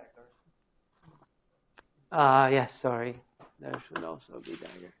also daggers. Yes, sorry. There should also be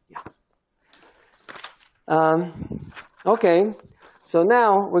dagger. Yeah. Okay, so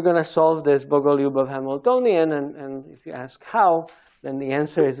now we're going to solve this Bogoliubov Hamiltonian, and if you ask how, then the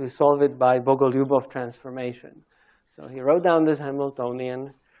answer is we solve it by Bogoliubov transformation. So he wrote down this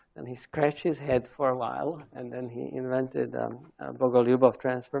Hamiltonian, and he scratched his head for a while, and then he invented a Bogoliubov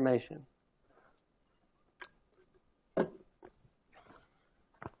transformation.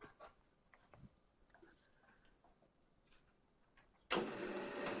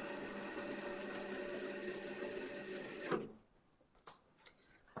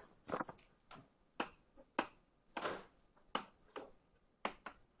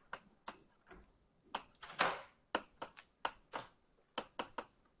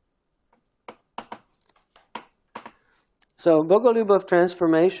 So Bogoliubov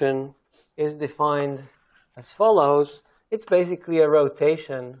transformation is defined as follows. It's basically a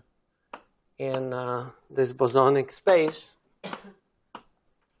rotation in this bosonic space.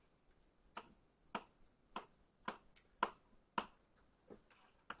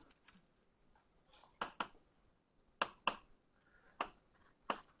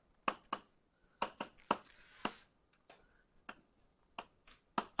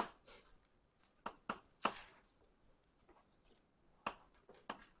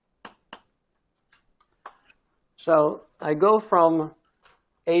 So I go from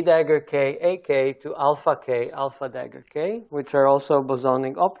A dagger K, AK to alpha K, alpha dagger K, which are also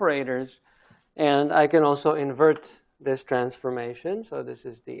bosonic operators. And I can also invert this transformation. So this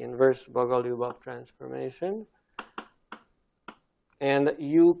is the inverse Bogoliubov transformation. And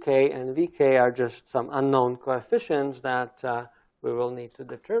UK and VK are just some unknown coefficients that we will need to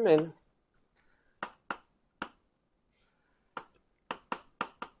determine.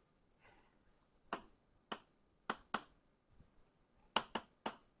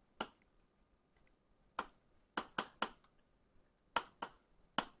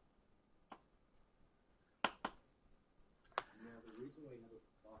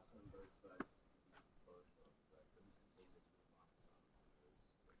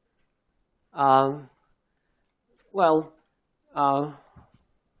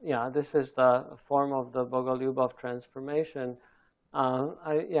 Yeah, this is the form of the Bogoliubov transformation.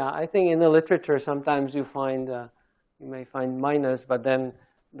 I think in the literature sometimes you find you may find minus, but then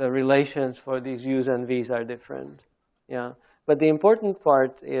the relations for these u's and v's are different. Yeah, but the important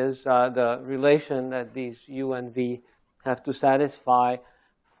part is the relation that these u and v have to satisfy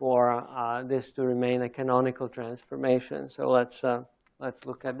for this to remain a canonical transformation. So let's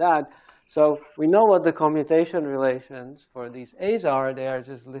look at that. So we know what the commutation relations for these A's are. They are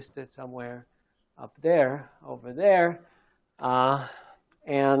just listed somewhere up there, over there.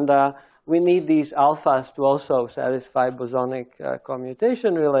 We need these alphas to also satisfy bosonic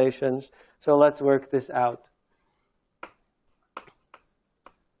commutation relations. So let's work this out.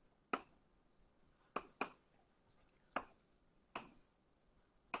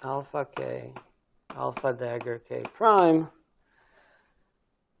 Alpha K, alpha dagger K prime.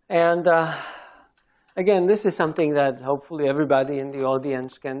 And again, this is something that hopefully everybody in the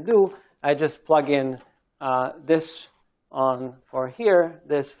audience can do. I just plug in this on for here,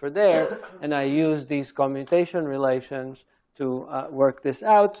 this for there, and I use these commutation relations to work this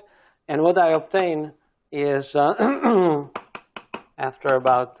out. And what I obtain is, after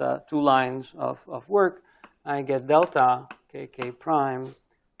about 2 lines of work, I get delta kk prime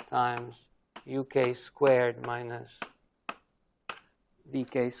times uk squared minus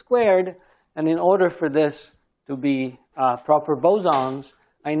vk squared. And in order for this to be proper bosons,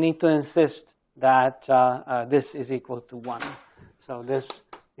 I need to insist that this is equal to 1. So this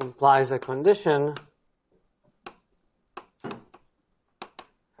implies a condition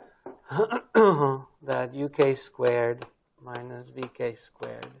that uk squared minus vk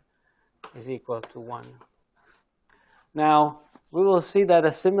squared is equal to 1. Now, we will see that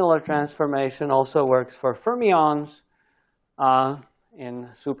a similar transformation also works for fermions. in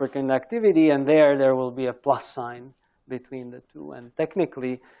superconductivity, and there will be a plus sign between the two. And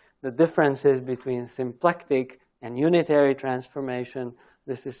technically, the difference is between symplectic and unitary transformation.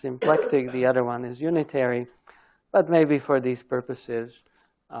 This is symplectic, the other one is unitary. But maybe for these purposes,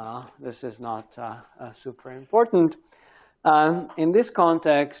 this is not super important. In this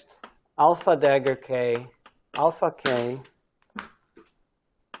context, alpha dagger k, alpha k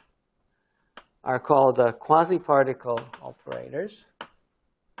are called quasi-particle operators.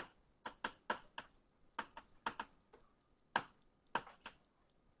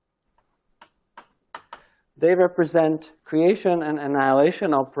 They represent creation and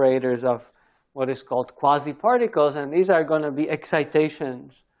annihilation operators of what is called quasi-particles, and these are going to be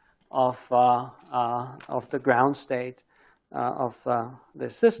excitations of the ground state of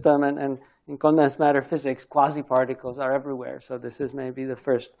this system. And in condensed matter physics, quasi-particles are everywhere. So this is maybe the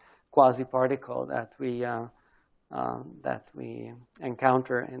first quasi-particle that we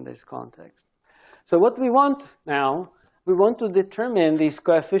encounter in this context. So what we want now, we want to determine these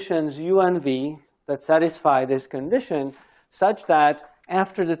coefficients u and v that satisfy this condition such that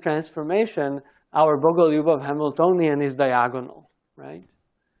after the transformation, our Bogoliubov Hamiltonian is diagonal, right?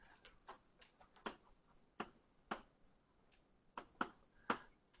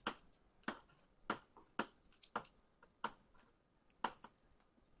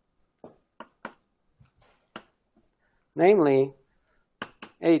 Namely,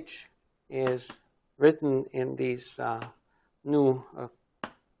 H is written in these new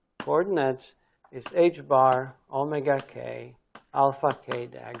coordinates is H bar omega k alpha k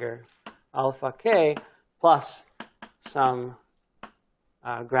dagger alpha k plus some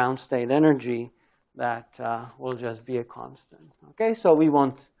ground state energy that will just be a constant. Okay, so we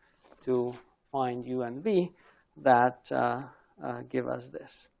want to find u and v that give us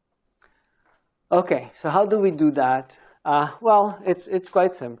this. Okay, so how do we do that? Well, it's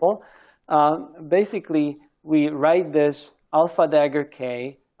quite simple. Basically, we write this alpha dagger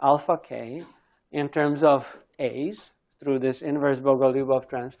k, alpha k, in terms of a's through this inverse Bogoliubov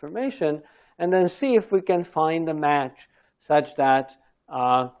transformation, and then see if we can find a match such that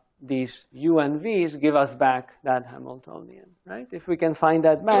these u and v's give us back that Hamiltonian, right? If we can find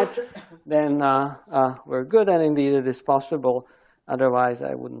that match, then we're good, and indeed it is possible. Otherwise,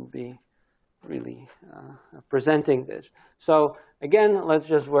 I wouldn't be really presenting this. So again, let's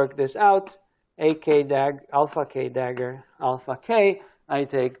just work this out. Alpha k dagger alpha k. I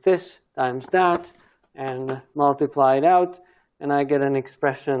take this times that and multiply it out, and I get an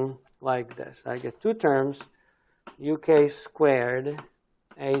expression like this. I get two terms, uk squared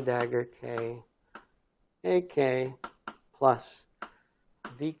a dagger k ak plus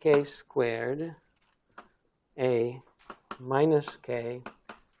vk squared a minus k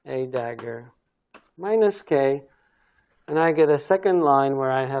a dagger minus k, and I get a second line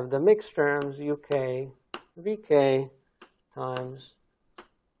where I have the mixed terms uk vk times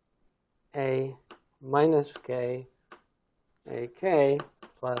a minus k ak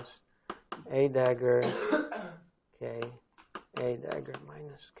plus a dagger k a dagger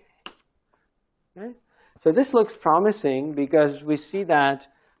minus k. Okay? So this looks promising because we see that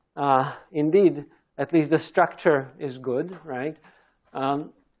indeed at least the structure is good, right?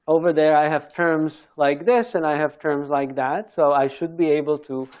 Over there I have terms like this and I have terms like that, so I should be able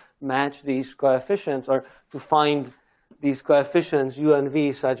to match these coefficients or to find these coefficients u and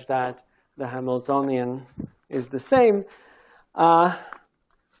v such that the Hamiltonian is the same. I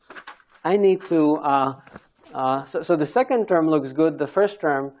need to, so the second term looks good. The first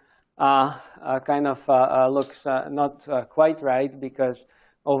term kind of looks not quite right because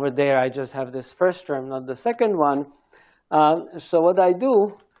over there I just have this first term, not the second one. So what I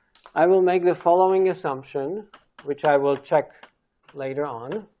do, I will make the following assumption, which I will check later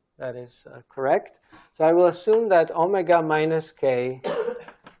on. That is correct. So I will assume that omega minus k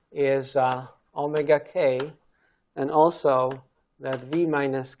is omega k, and also that v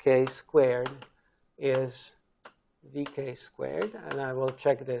minus k squared is vk squared, and I will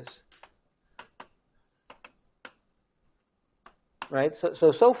check this. Right?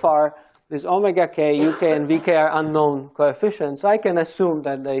 So far, this omega k, uk, and vk are unknown coefficients. I can assume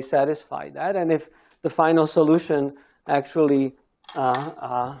that they satisfy that, and if the final solution actually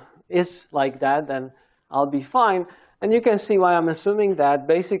is like that, then I'll be fine. And you can see why I'm assuming that.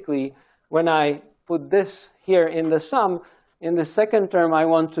 Basically, when I put this here in the sum, in the second term, I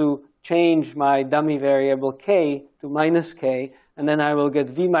want to change my dummy variable k to minus k, and then I will get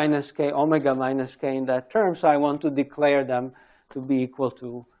v minus k, omega minus k in that term. So I want to declare them to be equal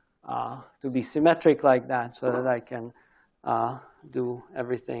to be symmetric like that, so that I can do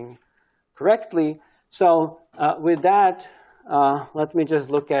everything correctly. So with that, let me just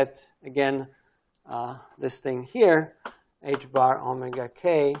look at, again, this thing here, h bar omega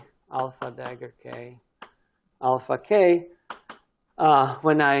k, alpha dagger k, alpha k.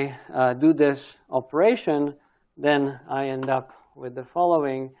 When I do this operation, then I end up with the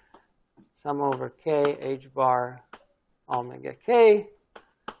following: sum over k, h bar omega k,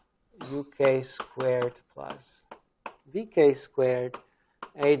 uk squared plus vk squared,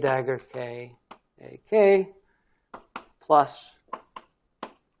 a dagger k, ak, plus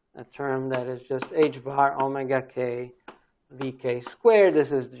a term that is just h bar omega k, vk squared.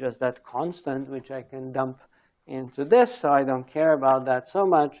 This is just that constant, which I can dump into this, so I don't care about that so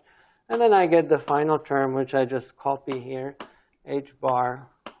much. And then I get the final term, which I just copy here, h bar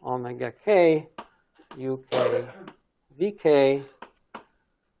omega k, uk, vk,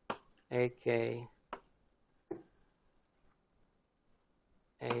 ak,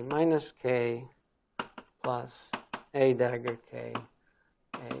 a minus k plus a dagger k,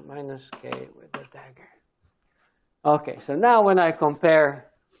 a minus k with a dagger. Okay, so now when I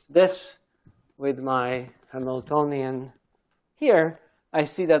compare this with my Hamiltonian here, I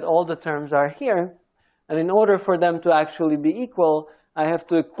see that all the terms are here. And in order for them to actually be equal, I have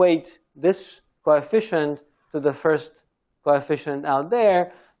to equate this coefficient to the first coefficient out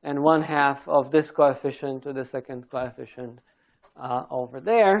there, and 1/2 of this coefficient to the second coefficient over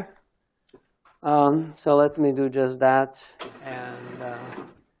there. So let me do just that and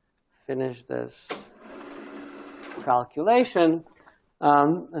finish this calculation.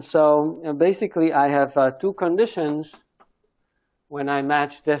 So basically, I have two conditions. When I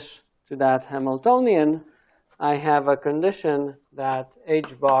match this to that Hamiltonian, I have a condition that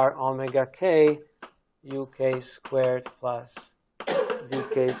h bar omega k, uk squared plus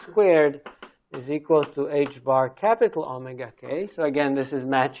vk squared is equal to h bar capital omega k. So again, this is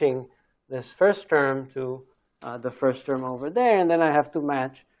matching this first term to the first term over there. And then I have to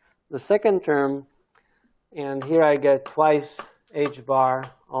match the second term. And here I get twice h bar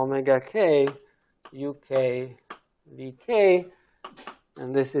omega k, uk, vk.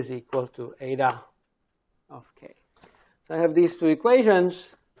 And this is equal to eta of k. So I have these two equations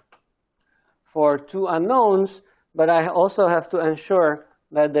for two unknowns, but I also have to ensure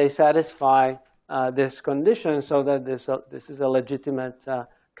that they satisfy this condition so that this is a legitimate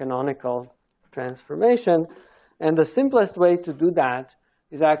canonical transformation. And the simplest way to do that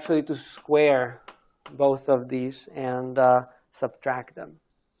is actually to square both of these and subtract them.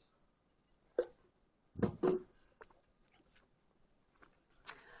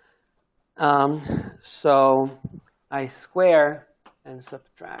 So I square and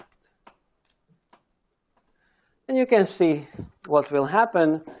subtract. And you can see what will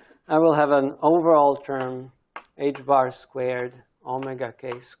happen. I will have an overall term, h bar squared omega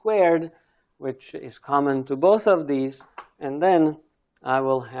k squared, which is common to both of these. And then I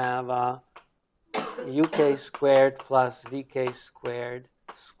will have uk squared plus vk squared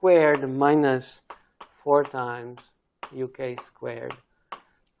squared minus 4 times uk squared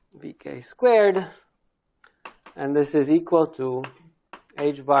vk squared. And this is equal to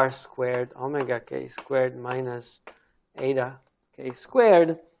h bar squared omega k squared minus eta k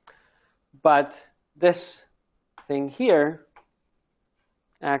squared. But this thing here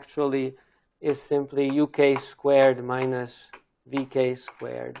actually is simply uk squared minus vk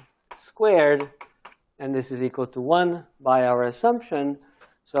squared squared. And this is equal to 1 by our assumption.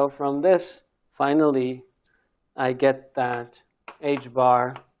 So from this, finally, I get that h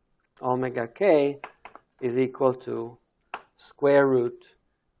bar omega k is equal to square root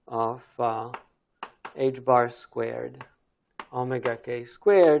of h bar squared omega k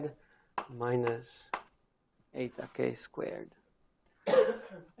squared minus eta k squared.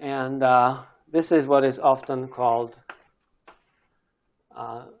 And this is what is often called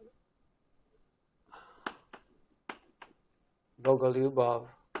Bogoliubov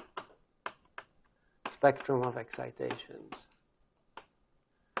spectrum of excitations.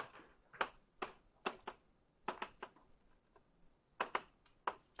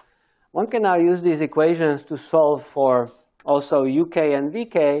 One can now use these equations to solve for also uk and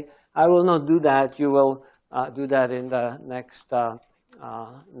vk. I will not do that. You will do that in the next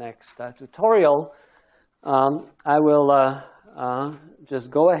tutorial. I will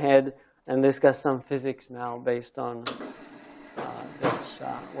just go ahead and discuss some physics now based on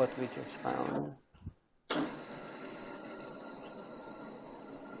what we just found.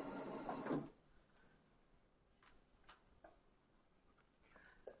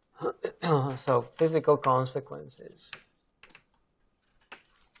 So physical consequences.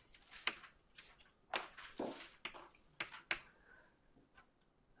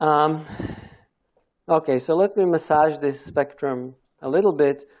 Okay, so let me massage this spectrum a little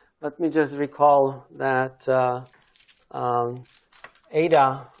bit. Let me just recall that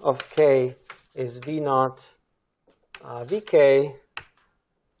eta of k is V naught Vk,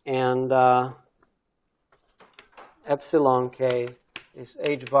 and epsilon k is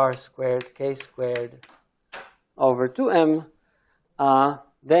h bar squared k squared over 2m.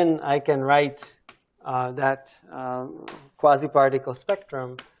 Then I can write that quasi-particle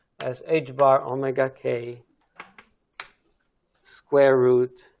spectrum as h bar omega k square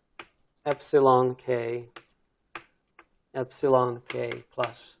root epsilon k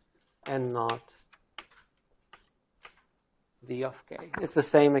plus n naught v of k. It's the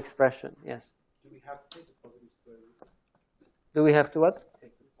same expression, yes. Do we have to take the positive square root? Do we have to what?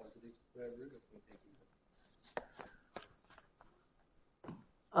 Take the positive square root, or can we take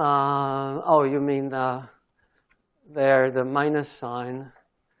either? Oh, you mean there, the minus sign.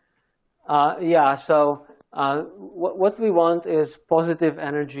 Yeah, so what we want is positive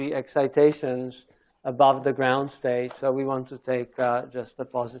energy excitations above the ground state. So we want to take just a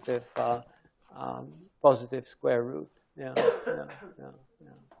positive positive square root. Yeah.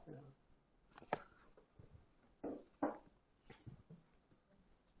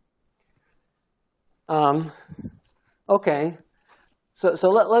 Okay. So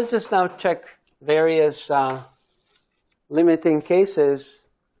let's just now check various limiting cases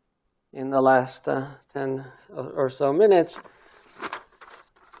in the last 10 or so minutes.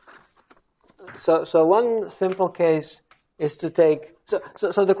 So one simple case is to take.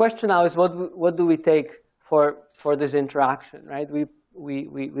 So the question now is what do we take for this interaction, right?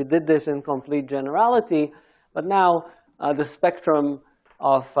 We did this in complete generality, but now the spectrum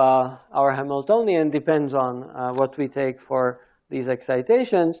of our Hamiltonian depends on what we take for these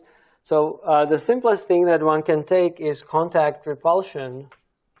excitations. So the simplest thing that one can take is contact repulsion.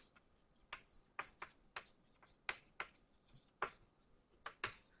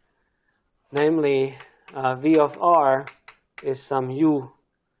 Namely, V of r is some u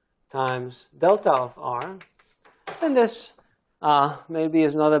times delta of r. And this maybe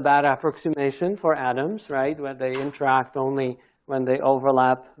is not a bad approximation for atoms, right, where they interact only when they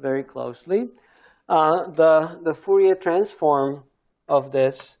overlap very closely. The Fourier transform of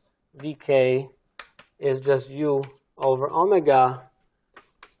this Vk is just u over omega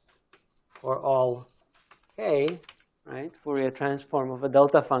for all k, right? Fourier transform of a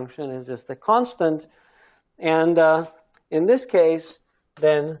delta function is just a constant. And in this case,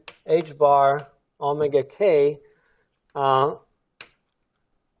 then h bar omega k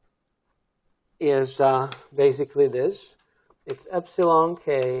is basically this. It's epsilon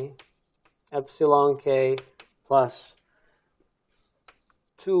k plus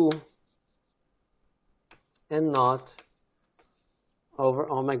 2 n naught over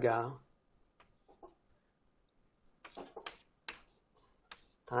omega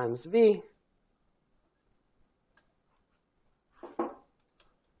times v.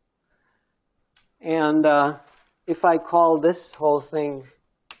 And if I call this whole thing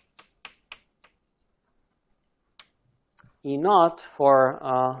E naught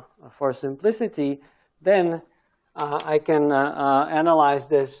for simplicity, then I can analyze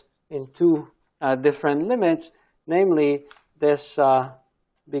this in two different limits. Namely, this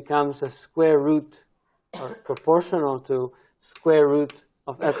becomes a square root, or proportional to square root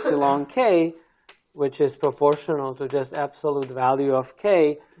of epsilon k, which is proportional to just absolute value of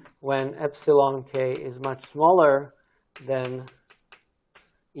k when epsilon k is much smaller than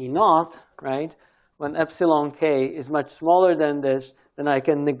E naught, right? When epsilon k is much smaller than this, then I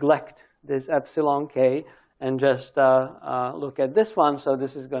can neglect this epsilon k and just look at this one. So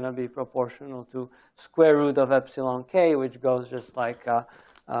this is going to be proportional to square root of epsilon k, which goes just like a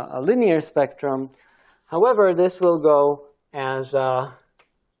linear spectrum. However, this will go as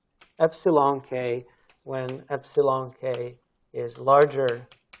epsilon k when epsilon k is larger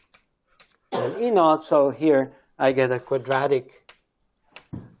than E naught. So here I get a quadratic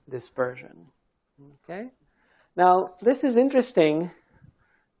dispersion. Okay. Now this is interesting,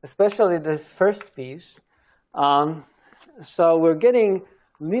 especially this first piece. So we're getting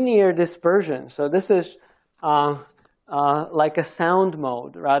linear dispersion. So this is like a sound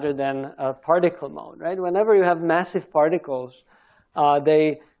mode rather than a particle mode, right? Whenever you have massive particles,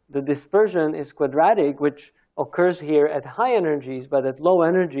 the dispersion is quadratic, which occurs here at high energies, but at low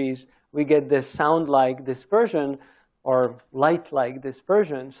energies we get this sound-like dispersion or light-like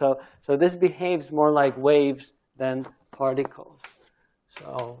dispersion. So this behaves more like waves than particles.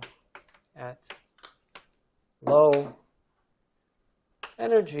 So at low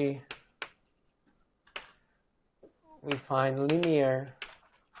energy, we find linear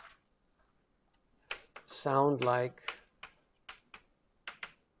sound like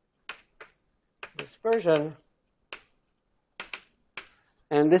dispersion.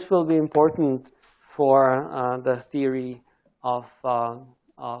 And this will be important for the theory of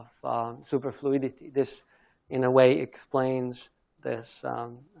superfluidity. This, in a way, explains this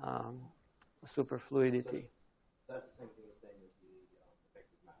superfluidity. So that's the same thing as saying that the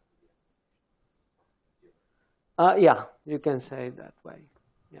effective mass of the atom is 0. Yeah, you can say it that way.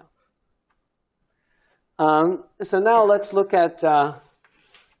 Yeah. So now let's look at a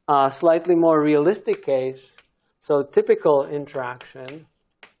slightly more realistic case. So typical interaction.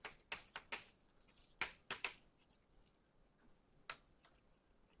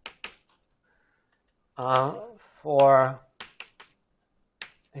 For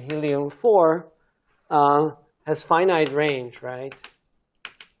helium-4 has finite range, right?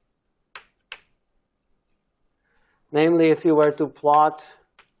 Namely, if you were to plot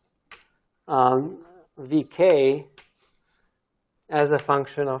Vk as a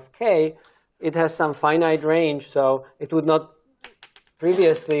function of k, it has some finite range, so it would not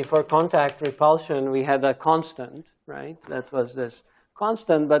previously, for contact repulsion, we had a constant, right? That was this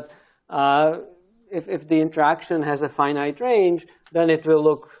constant, but if the interaction has a finite range, then it will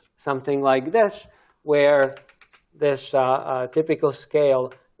look something like this, where this typical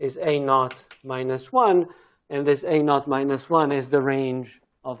scale is A0 minus 1, and this A0 minus 1 is the range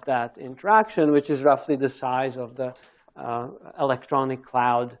of that interaction, which is roughly the size of the electronic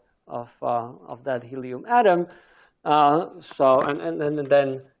cloud of that helium atom. And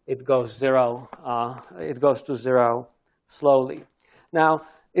then it goes zero. It goes to zero slowly. Now,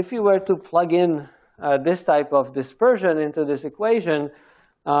 if you were to plug in this type of dispersion into this equation,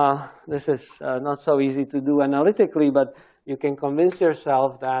 this is not so easy to do analytically, but you can convince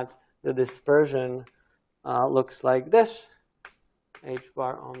yourself that the dispersion looks like this, h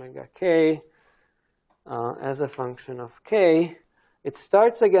bar omega k as a function of k. It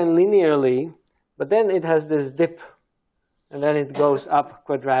starts again linearly, but then it has this dip, and then it goes up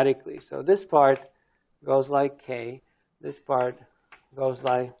quadratically. So this part goes like k, this part goes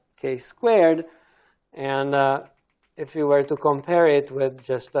like k squared, and if you were to compare it with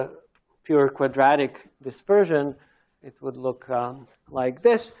just a pure quadratic dispersion, it would look like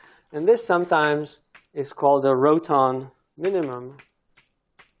this. And this sometimes is called a Roton minimum.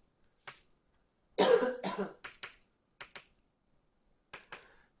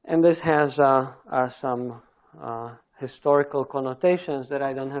 And this has some historical connotations that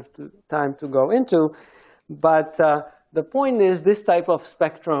I don't have time to go into. But the point is, this type of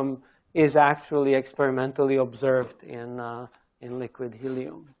spectrum is actually experimentally observed in liquid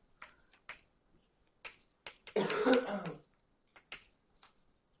helium.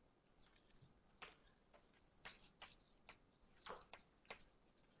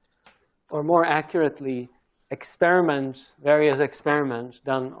 Or more accurately, various experiments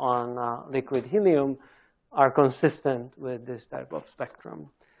done on liquid helium are consistent with this type of spectrum.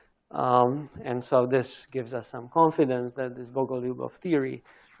 And so this gives us some confidence that this Bogoliubov theory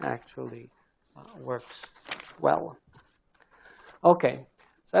actually works well. Okay,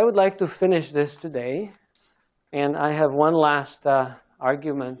 so I would like to finish this today. And I have one last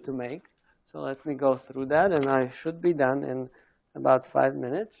argument to make. So let me go through that, and I should be done in about 5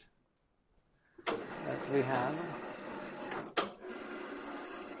 minutes that we have.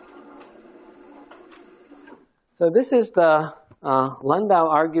 So this is the Landau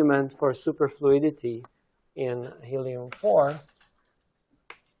argument for superfluidity in helium-4.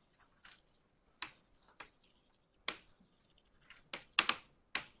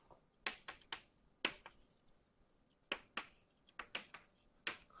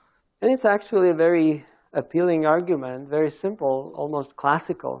 And it's actually a very appealing argument, very simple, almost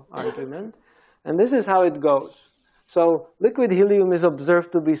classical argument. And this is how it goes. So liquid helium is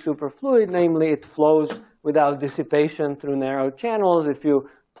observed to be superfluid, namely it flows without dissipation through narrow channels. If you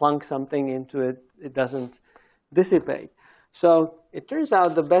plunk something into it, it doesn't dissipate. So it turns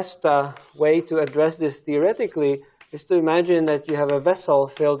out the best way to address this theoretically is to imagine that you have a vessel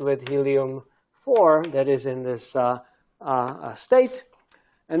filled with helium-4 that is in this state.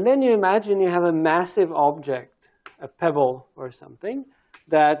 And then you imagine you have a massive object, a pebble or something,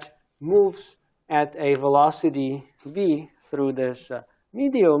 that moves at a velocity v through this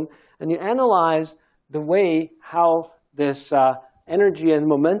medium, and you analyze the way how this energy and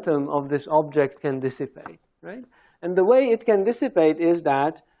momentum of this object can dissipate, right? And the way it can dissipate is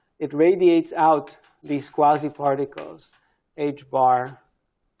that it radiates out these quasi-particles, h bar,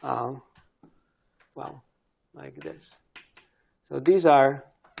 well, like this. So these are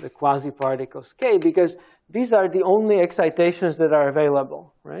the quasi-particles k, because these are the only excitations that are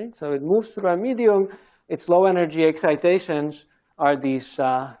available, right? So it moves through a medium, its low energy excitations are these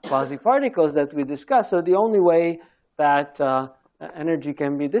quasi-particles that we discussed. So the only way that energy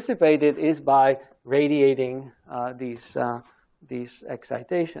can be dissipated is by radiating these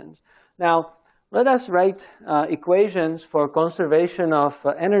excitations. Now, let us write equations for conservation of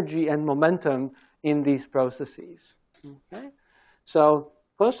energy and momentum in these processes. Okay? So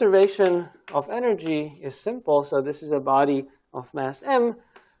conservation of energy is simple. So this is a body of mass m.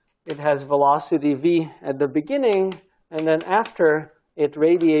 It has velocity v at the beginning, and then after it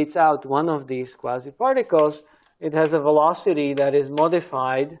radiates out one of these quasi-particles, it has a velocity that is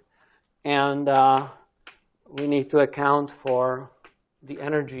modified, and we need to account for the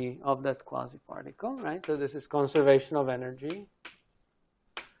energy of that quasi-particle, right? So this is conservation of energy.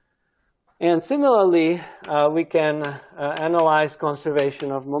 And similarly, we can analyze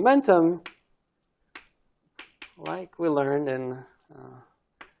conservation of momentum, like we learned in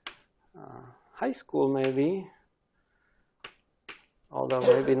high school, maybe, although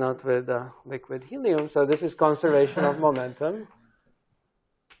maybe not with liquid helium. So this is conservation of momentum.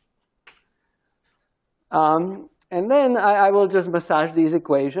 And then I will just massage these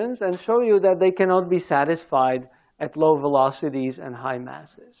equations and show you that they cannot be satisfied at low velocities and high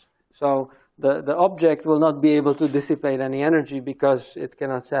masses. So the object will not be able to dissipate any energy because it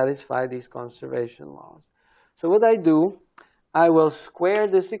cannot satisfy these conservation laws. So what I do, I will square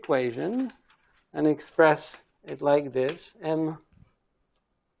this equation and express it like this.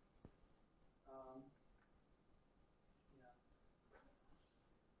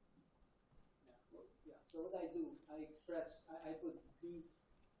 So what I do, I put b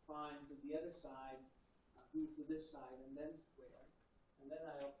prime to the other side, b to this side, and then square. And then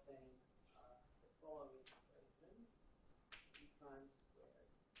I obtain the following equation. B prime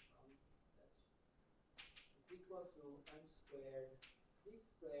squared from this is equal to m squared, b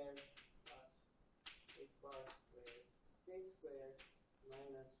squared plus h bar squared, k squared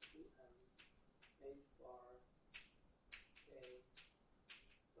minus 2m h bar k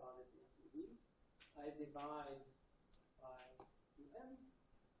dotted into b. I divide by 2m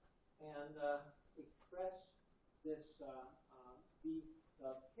and express this b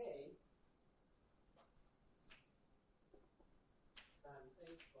of k times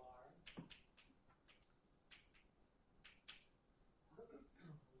h bar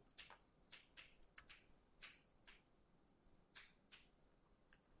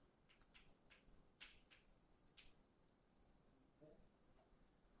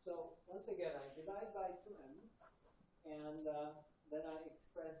So once again, I divide by 2m, and then I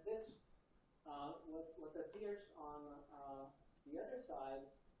express this. What appears on the other side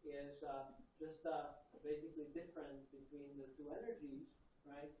is just basically difference between the two energies,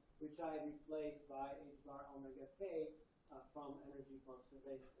 right? Which I replace by h bar omega k from energy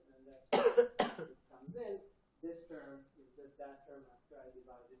conservation, and that it comes in. This term is just that term after I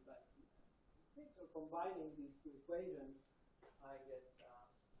divide it by 2m. Okay, so combining these two equations, I get this.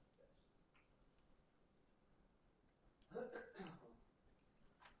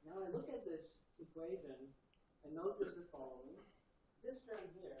 Now I look at this equation and notice the following. This term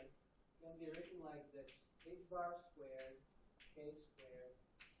here can be written like this: h bar squared k squared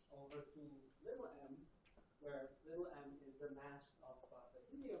over 2 little m, where little m is the mass of the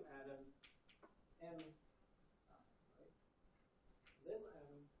helium atom, m, little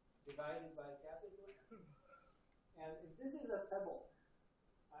m divided by capital M. And if this is a pebble,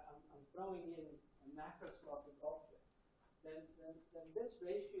 I'm throwing in a macroscopic object, then this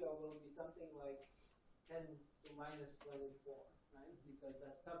ratio will be something like 10 to minus 24, right? Because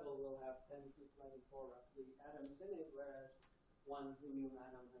that pebble will have 10 to 24 roughly atoms in it, whereas one helium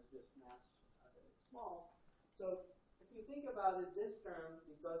atom has just mass that is small. So if you think about it, this term,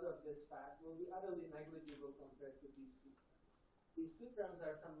 because of this fact, will be utterly negligible compared to these two terms. These two terms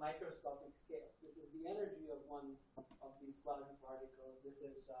are some microscopic scale. This is the energy of one of these quasi-particles. This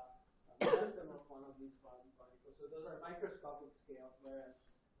is momentum of one of these quasi-particles. So those are microscopic scales, whereas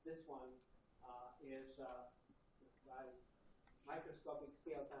this one is by microscopic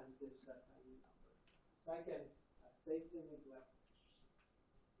scale times this tiny number. So I can safely neglect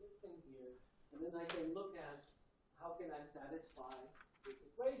this thing here, and then I can look at how can I satisfy this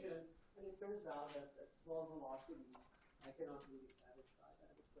equation, and it turns out that at small velocity, I cannot really satisfy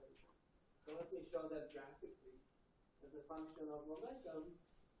that equation. So let me show that graphically. As a function of momentum,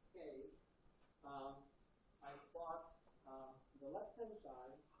 k, I plot the left-hand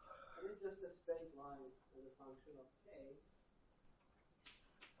side, and it's just a straight line as a function of k.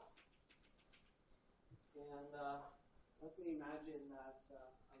 And let me imagine that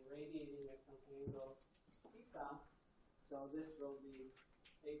I'm radiating at some angle theta, so this will be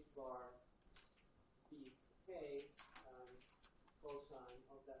h bar b k cosine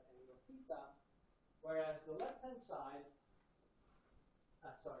of that angle theta, whereas the left-hand side,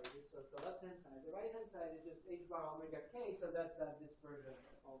 this was the left-hand side. The right-hand side is just h bar omega k, so that's that dispersion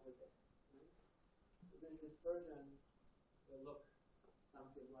over there. Right? So this dispersion will look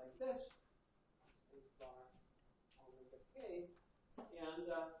something like this, h bar omega k, and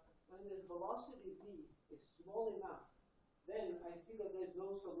when this velocity v is small enough, then I see that there's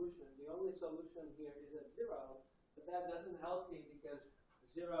no solution. The only solution here is at 0, but that doesn't help me because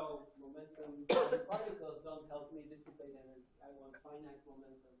 0 momentum particles don't help me dissipate energy. I want finite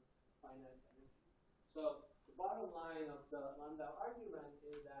momentum, finite energy. So the bottom line of the Landau argument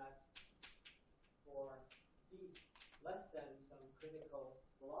is that for t less than some critical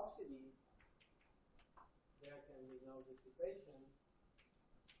velocity, there can be no dissipation.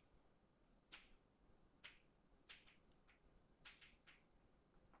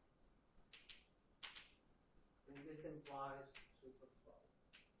 And this implies superflow.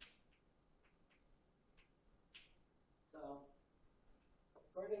 So,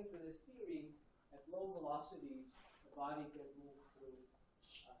 according to this theory, at low velocities, the body can move through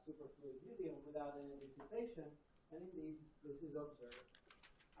superfluid helium without any dissipation, and indeed, this is observed.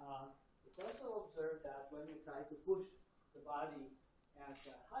 It's also observed that when you try to push the body at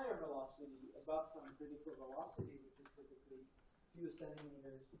a higher velocity, above some critical velocity, which is typically few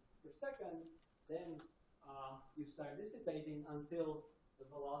centimeters per second, then you start dissipating until the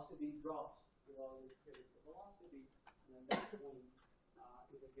velocity drops below this critical velocity, and at that point,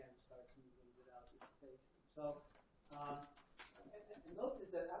 it again starts moving without dissipation. So, and notice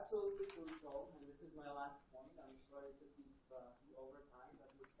that absolutely crucial, and this is my last point. I'm sorry to keep you over time,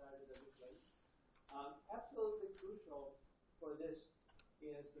 but we started a bit late. Absolutely crucial for this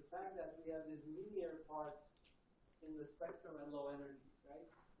is the fact that we have this linear part in the spectrum at low energies, right?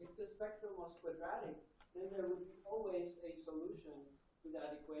 If the spectrum was quadratic, then there would be always a solution to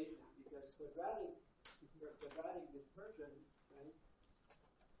that equation, because quadratic dispersion, right?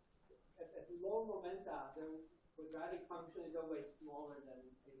 At low momenta, the quadratic function is always smaller than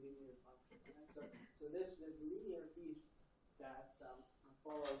a linear function. Right? So this linear piece that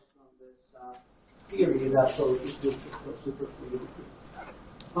follows from this theory is absolutely crucial for superfluidity.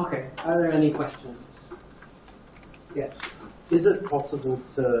 Okay, are there any questions? Yes. Is it possible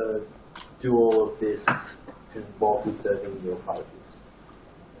to do all of this while conserving your particles?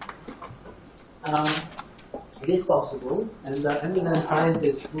 It is possible, and the eminent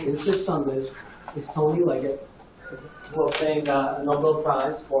scientist who insists on this is Tony Leggett, who obtained a Nobel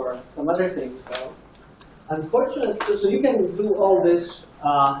Prize for some other things, though. Unfortunately, so you can do all this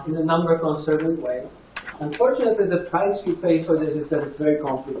in a number-conservant way. Unfortunately, the price you pay for this is that it's very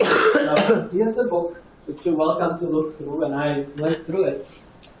complicated. Now, here's the book, which you're welcome to look through, and I went through it.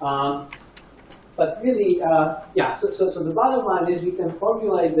 But really, so the bottom line is you can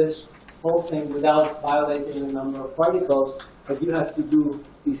formulate this whole thing without violating the number of particles, but you have to do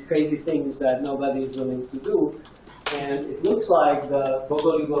these crazy things that nobody is willing to do. And it looks like the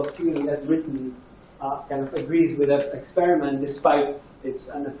Bogoliubov theory as written kind of agrees with that experiment, despite its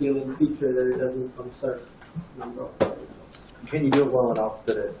unappealing feature that it doesn't conserve the number of particles. Can you do it well enough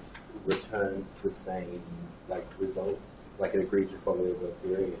that it returns the same results, like it agrees with Bogoliubov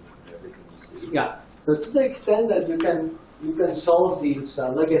theory and everything you see? Yeah. So to the extent that you can solve these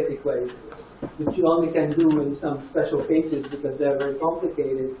Leggett equations, which you only can do in some special cases because they're very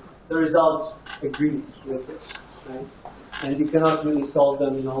complicated, the results agree with this, right? And you cannot really solve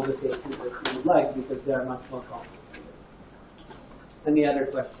them in all the cases that you would like because they are much more complicated. Any other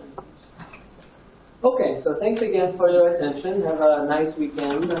questions? Okay, so thanks again for your attention. Have a nice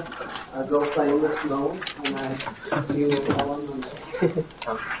weekend. Go play in the snow, and I see you all on Monday.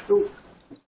 So